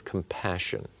eyes of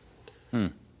compassion.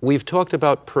 We've talked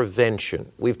about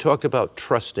prevention. We've talked about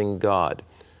trusting God.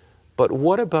 But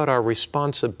what about our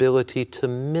responsibility to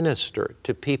minister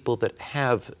to people that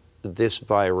have this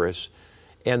virus,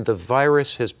 and the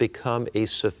virus has become a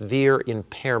severe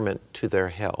impairment to their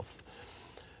health?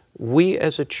 We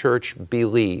as a church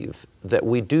believe that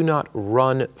we do not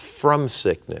run from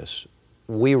sickness,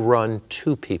 we run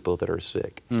to people that are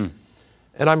sick.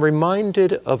 And I'm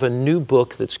reminded of a new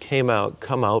book that's come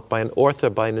out by an author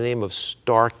by the name of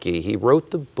Starkey. He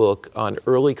wrote the book on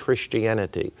early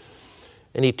Christianity,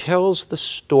 and he tells the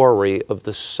story of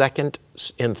the 2nd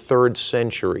and 3rd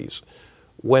centuries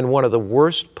when one of the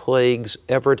worst plagues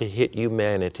ever to hit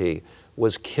humanity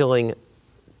was killing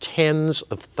tens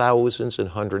of thousands and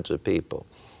hundreds of people.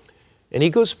 And he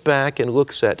goes back and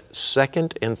looks at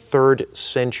 2nd and 3rd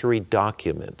century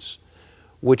documents,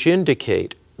 which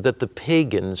indicate that the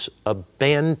pagans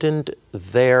abandoned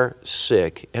their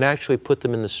sick and actually put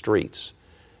them in the streets.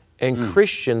 And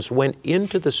Christians went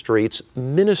into the streets,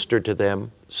 ministered to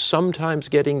them, sometimes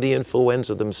getting the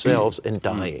influenza themselves and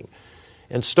dying.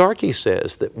 And Starkey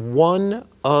says that one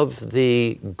of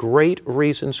the great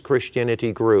reasons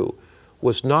Christianity grew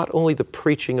was not only the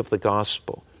preaching of the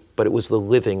gospel, but it was the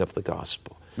living of the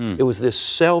gospel. It was this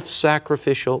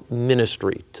self-sacrificial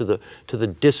ministry to the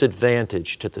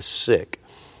disadvantaged, to the sick.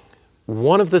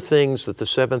 One of the things that the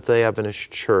Seventh-day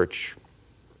Adventist Church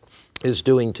is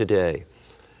doing today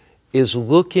is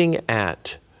looking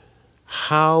at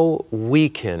how we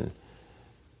can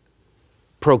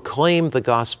proclaim the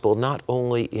gospel not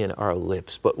only in our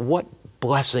lips, but what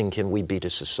blessing can we be to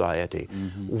society?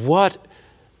 What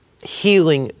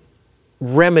healing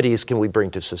remedies can we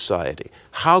bring to society?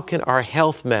 How can our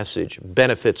health message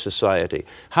benefit society?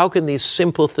 How can these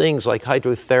simple things like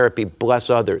hydrotherapy bless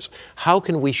others? How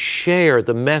can we share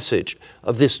the message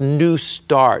of this new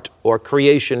start or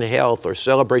creation health or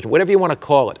celebration, whatever you want to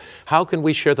call it? How can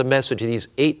we share the message of these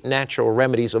 8 natural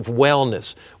remedies of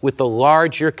wellness with the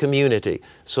larger community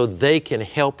so they can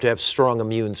help to have strong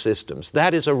immune systems?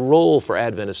 That is a role for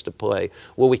Adventists to play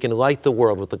where we can light the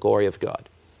world with the glory of God.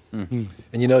 Mm-hmm.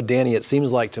 And you know, Danny, it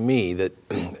seems like to me that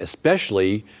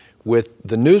especially with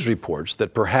the news reports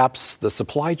that perhaps the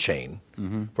supply chain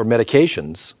for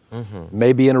medications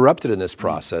may be interrupted in this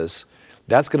process,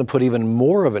 that's going to put even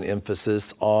more of an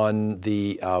emphasis on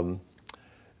the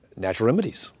natural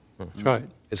remedies. That's right.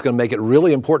 It's going to make it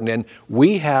really important. And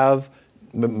we have,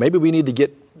 maybe we need to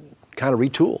get kind of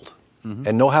retooled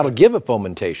and know how to give a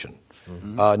fomentation.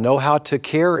 Know how to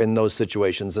care in those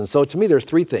situations. And so to me, there's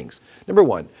 3 things. Number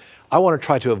 1, I want to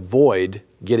try to avoid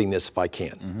getting this if I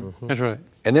can. That's right.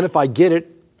 And then if I get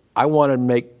it, I want to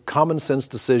make common sense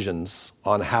decisions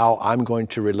on how I'm going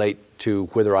to relate to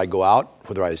whether I go out,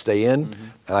 whether I stay in,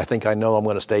 and I think I know I'm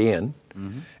going to stay in.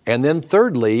 And then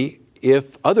thirdly,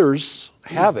 if others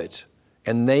have it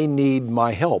and they need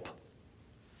my help,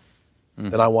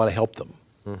 then I want to help them.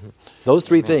 Those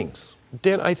 3 things.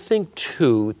 Dan, I think,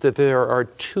 too, that there are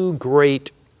 2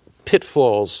 great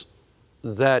pitfalls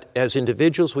that as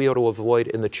individuals we ought to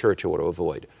avoid and the church ought to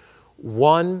avoid.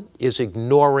 One is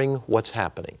ignoring what's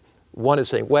happening. One is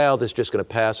saying, well, this is just going to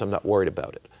pass, I'm not worried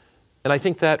about it. And I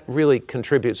think that really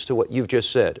contributes to what you've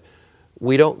just said.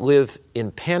 We don't live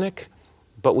in panic,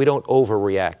 but we don't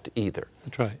overreact either.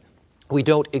 That's right. We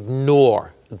don't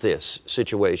ignore this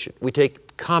situation. We take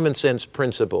common sense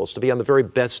principles to be on the very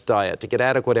best diet, to get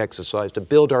adequate exercise, to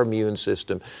build our immune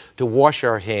system, to wash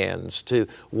our hands, to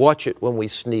watch it when we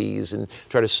sneeze and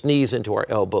try to sneeze into our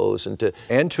elbows and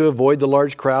to avoid the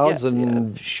large crowds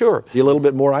and sure, be a little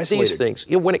bit more isolated. These things.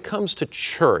 You know, when it comes to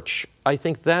church, I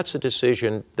think that's a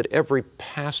decision that every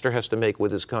pastor has to make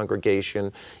with his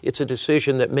congregation. It's a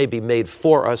decision that may be made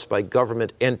for us by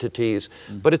government entities,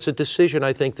 but it's a decision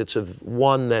I think that's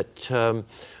one that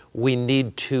we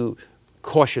need to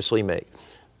cautiously make.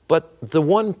 But the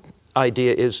one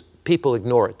idea is people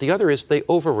ignore it. The other is they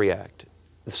overreact.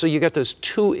 So you got those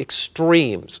 2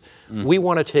 extremes. We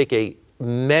want to take a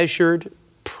measured,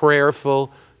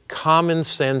 prayerful, common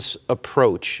sense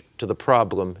approach to the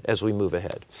problem as we move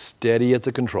ahead. Steady at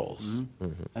the controls.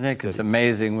 I think it's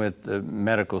amazing with the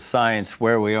medical science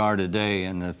where we are today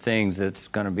and the things that's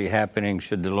going to be happening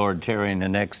should the Lord tarry in the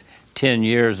next 10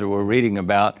 years that we're reading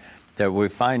about, that we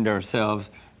find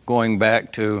ourselves going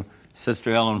back to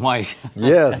Sister Ellen White.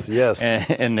 Yes.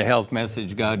 And the health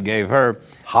message God gave her.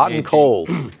 Hot and cold.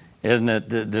 Isn't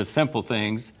it? The simple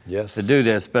things yes. to do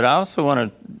this. But I also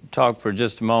want to talk for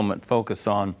just a moment, focus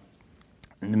on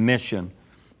the mission.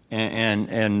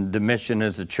 And the mission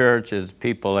as a church, as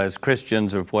people, as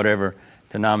Christians of whatever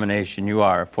denomination you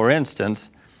are. For instance,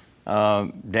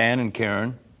 Dan and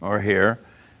Karen are here.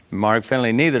 Mark,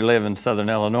 Finley, neither live in Southern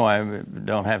Illinois.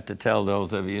 Don't have to tell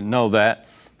those of you who know that.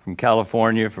 From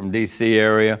California, from D.C.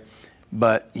 area.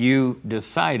 But you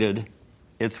decided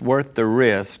it's worth the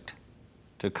risk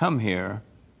to come here.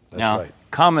 That's now, right.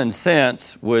 Common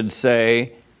sense would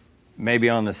say, maybe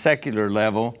on the secular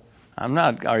level,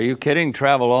 are you kidding?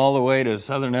 Travel all the way to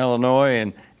Southern Illinois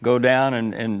and go down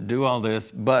and do all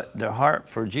this. But the heart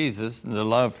for Jesus, and the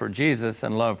love for Jesus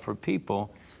and love for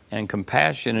people and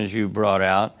compassion, as you brought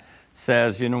out,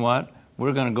 says, you know what?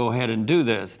 We're going to go ahead and do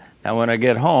this. Now, when I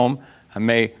get home, I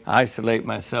may isolate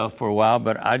myself for a while,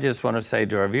 but I just want to say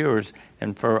to our viewers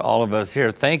and for all of us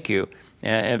here, thank you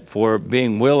and for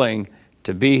being willing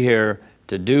to be here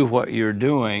to do what you're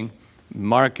doing.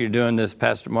 Mark, you're doing this,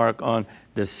 Pastor Mark, on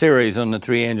the series on the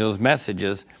 3 angels'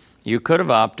 messages. You could have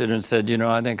opted and said,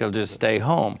 I think I'll just stay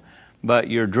home. But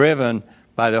you're driven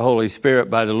by the Holy Spirit,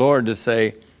 by the Lord to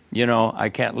say, I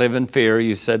can't live in fear.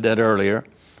 You said that earlier.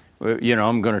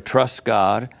 I'm going to trust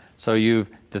God. So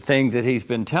the things that he's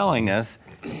been telling us,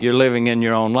 you're living in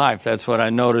your own life. That's what I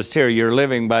noticed here. You're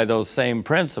living by those same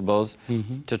principles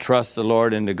to trust the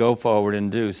Lord and to go forward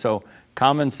and do. So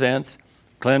common sense,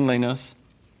 cleanliness,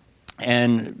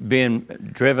 and being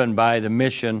driven by the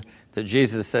mission that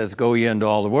Jesus says, go ye into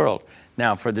all the world.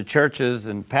 Now, for the churches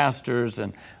and pastors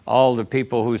and all the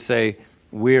people who say,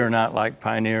 we are not like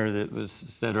Pioneer that was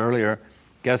said earlier,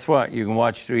 guess what? You can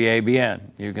watch 3ABN.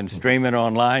 You can stream it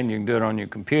online. You can do it on your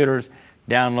computers.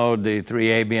 Download the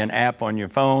 3ABN app on your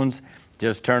phones.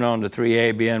 Just turn on the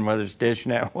 3ABN, whether it's Dish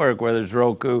Network, whether it's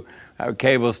Roku,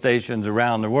 cable stations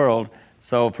around the world.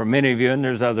 So for many of you, and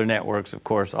there's other networks, of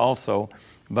course, also,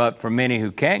 But for many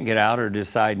who can't get out or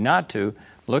decide not to,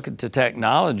 look at the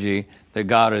technology that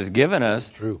God has given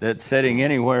us that's sitting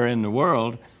anywhere in the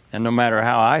world. And no matter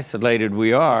how isolated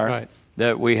we are,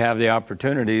 that we have the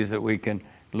opportunities that we can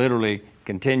literally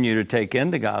continue to take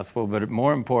in the gospel. But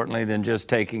more importantly than just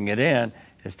taking it in,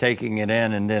 is taking it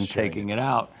in and then taking it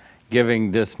out,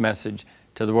 giving this message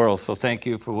to the world. So thank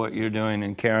you for what you're doing,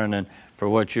 and Karen, and for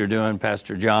what you're doing,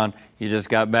 Pastor John. You just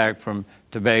got back from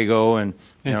Tobago and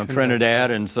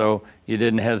Trinidad, and so you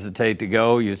didn't hesitate to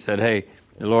go. You said, hey,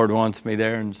 the Lord wants me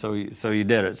there, and so you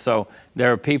did it. So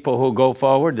there are people who go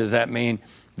forward. Does that mean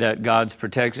that God's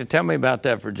protection? Tell me about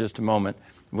that for just a moment.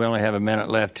 We only have a minute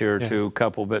left here, or two,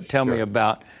 couple, but tell me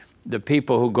about the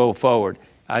people who go forward.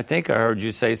 I think I heard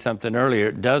you say something earlier.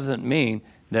 It doesn't mean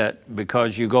that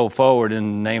because you go forward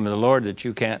in the name of the Lord that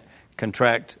you can't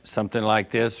contract something like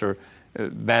this or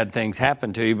bad things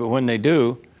happen to you. But when they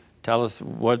do, tell us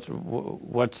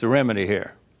what's the remedy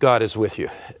here. God is with you.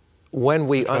 When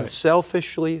we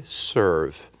unselfishly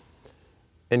serve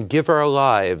and give our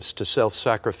lives to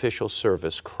self-sacrificial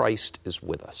service, Christ is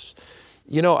with us.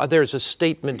 You know, there's a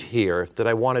statement here that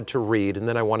I wanted to read, and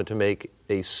then I wanted to make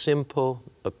a simple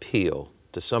appeal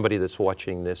to somebody that's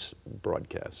watching this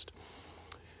broadcast.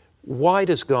 Why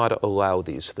does God allow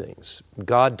these things?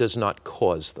 God does not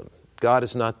cause them. God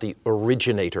is not the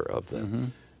originator of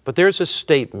them. But there's a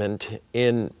statement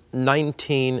in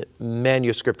 19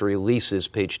 manuscript releases,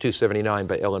 page 279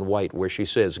 by Ellen White, where she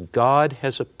says, God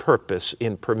has a purpose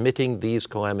in permitting these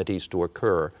calamities to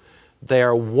occur. They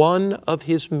are one of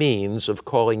his means of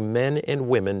calling men and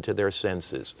women to their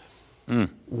senses.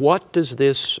 What does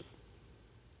this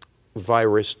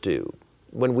virus do?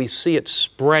 When we see it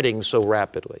spreading so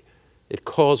rapidly, it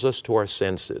calls us to our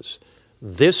senses.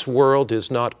 This world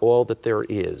is not all that there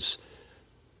is.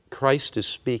 Christ is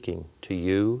speaking to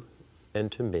you and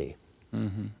to me.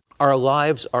 Our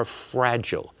lives are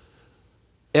fragile.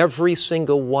 Every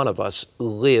single one of us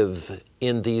live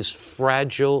in these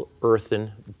fragile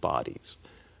earthen bodies.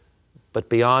 But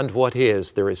beyond what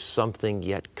is, there is something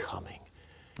yet coming.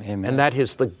 Amen. And that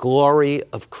is the glory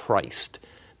of Christ.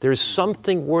 There's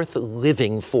something worth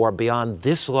living for beyond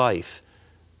this life,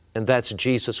 and that's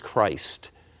Jesus Christ.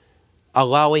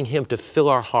 Allowing him to fill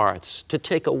our hearts, to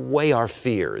take away our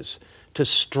fears, to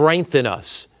strengthen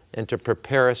us, and to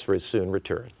prepare us for his soon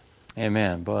return.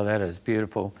 Amen. Boy, that is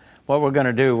beautiful. What we're going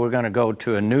to do, we're going to go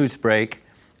to a news break,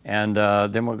 and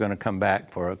then we're going to come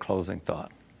back for a closing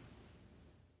thought.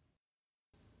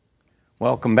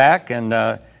 Welcome back, and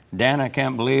Dan, I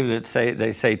can't believe that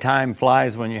they say time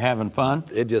flies when you're having fun.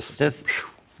 It just This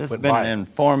has been an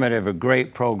informative, a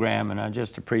great program, and I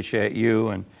just appreciate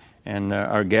you and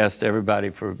our guest, everybody,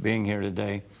 for being here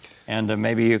today. And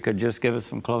maybe you could just give us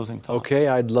some closing thoughts. Okay,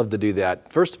 I'd love to do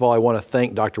that. First of all, I want to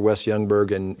thank Dr. Wes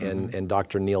Youngberg and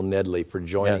Dr. Neil Nedley for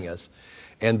joining us.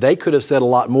 And they could have said a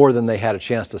lot more than they had a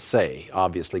chance to say,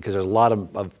 obviously, because there's a lot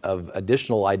of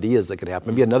additional ideas that could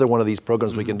happen. Maybe another one of these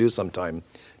programs we can do sometime,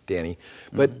 Danny.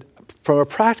 But from a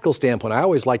practical standpoint, I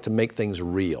always like to make things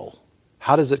real.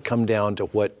 How does it come down to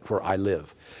where I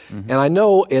live? And I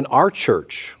know in our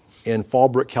church in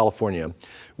Fallbrook, California,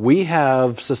 we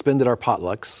have suspended our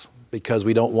potlucks because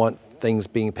we don't want things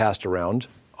being passed around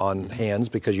on hands,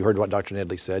 because you heard what Dr.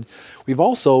 Nedley said. We've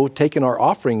also taken our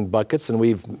offering buckets, and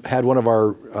we've had one of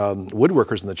our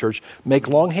woodworkers in the church make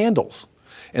long handles.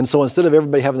 And so instead of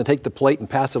everybody having to take the plate and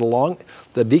pass it along,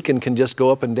 the deacon can just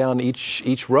go up and down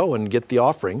each row and get the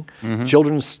offering.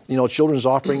 Children's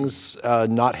offerings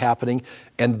not happening.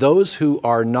 And those who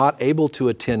are not able to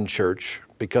attend church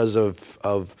because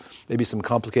of maybe some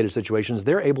complicated situations,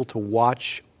 they're able to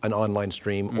watch an online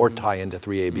stream or tie into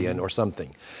 3ABN or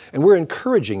something. And we're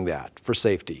encouraging that for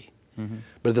safety.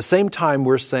 But at the same time,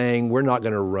 we're saying we're not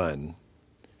going to run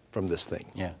from this thing.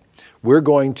 We're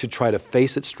going to try to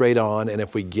face it straight on, and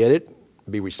if we get it,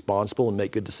 be responsible and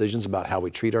make good decisions about how we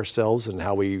treat ourselves and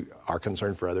how we are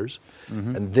concerned for others.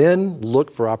 And then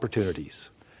look for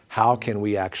opportunities. How can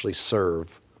we actually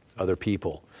serve other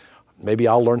people? Maybe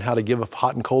I'll learn how to give a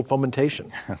hot and cold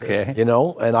fomentation.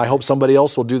 And I hope somebody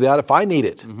else will do that if I need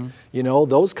it.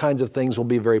 Those kinds of things will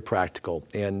be very practical.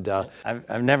 And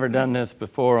I've never done this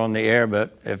before on the air,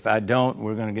 but if I don't,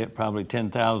 we're going to get probably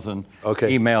 10,000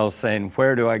 emails saying,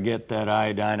 where do I get that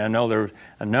iodine? I know there are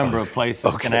a number of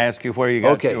places. Can I ask you where you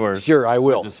got yours? Sure, I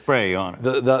will. The spray on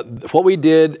it. What we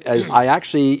did is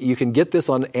you can get this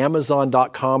on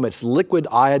Amazon.com. It's Liquid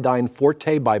Iodine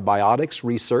Forte by Biotics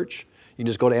Research. You can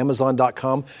just go to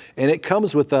Amazon.com, and it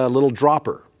comes with a little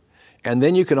dropper. And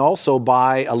then you can also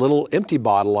buy a little empty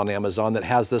bottle on Amazon that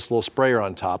has this little sprayer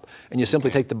on top. And you simply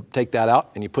take that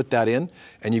out and you put that in.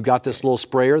 And you've got this little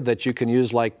sprayer that you can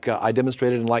use like I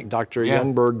demonstrated and like Dr.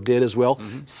 Youngberg did as well.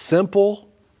 Simple.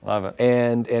 Love it.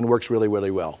 And works really, really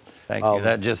well. Thank you.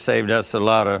 That just saved us a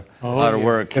lot of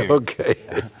work here. Okay.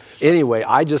 Anyway,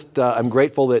 I'm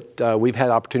grateful that we've had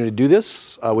the opportunity to do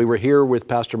this. We were here with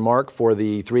Pastor Mark for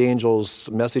the Three Angels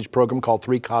message program called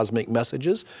Three Cosmic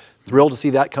Messages. Thrilled to see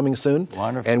that coming soon.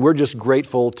 Wonderful. And we're just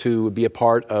grateful to be a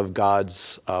part of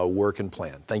God's work and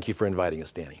plan. Thank you for inviting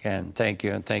us, Danny. And thank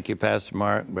you. And thank you, Pastor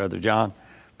Mark, Brother John,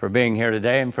 for being here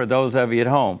today. And for those of you at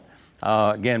home,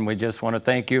 again, we just want to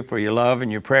thank you for your love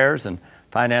and your prayers and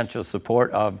financial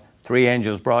support of Three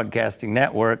Angels Broadcasting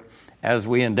Network as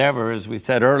we endeavor, as we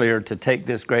said earlier, to take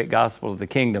this great gospel of the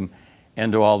kingdom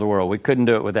into all the world. We couldn't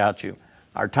do it without you.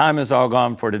 Our time is all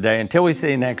gone for today. Until we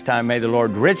see you next time, may the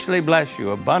Lord richly bless you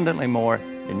abundantly more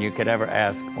than you could ever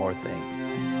ask or think.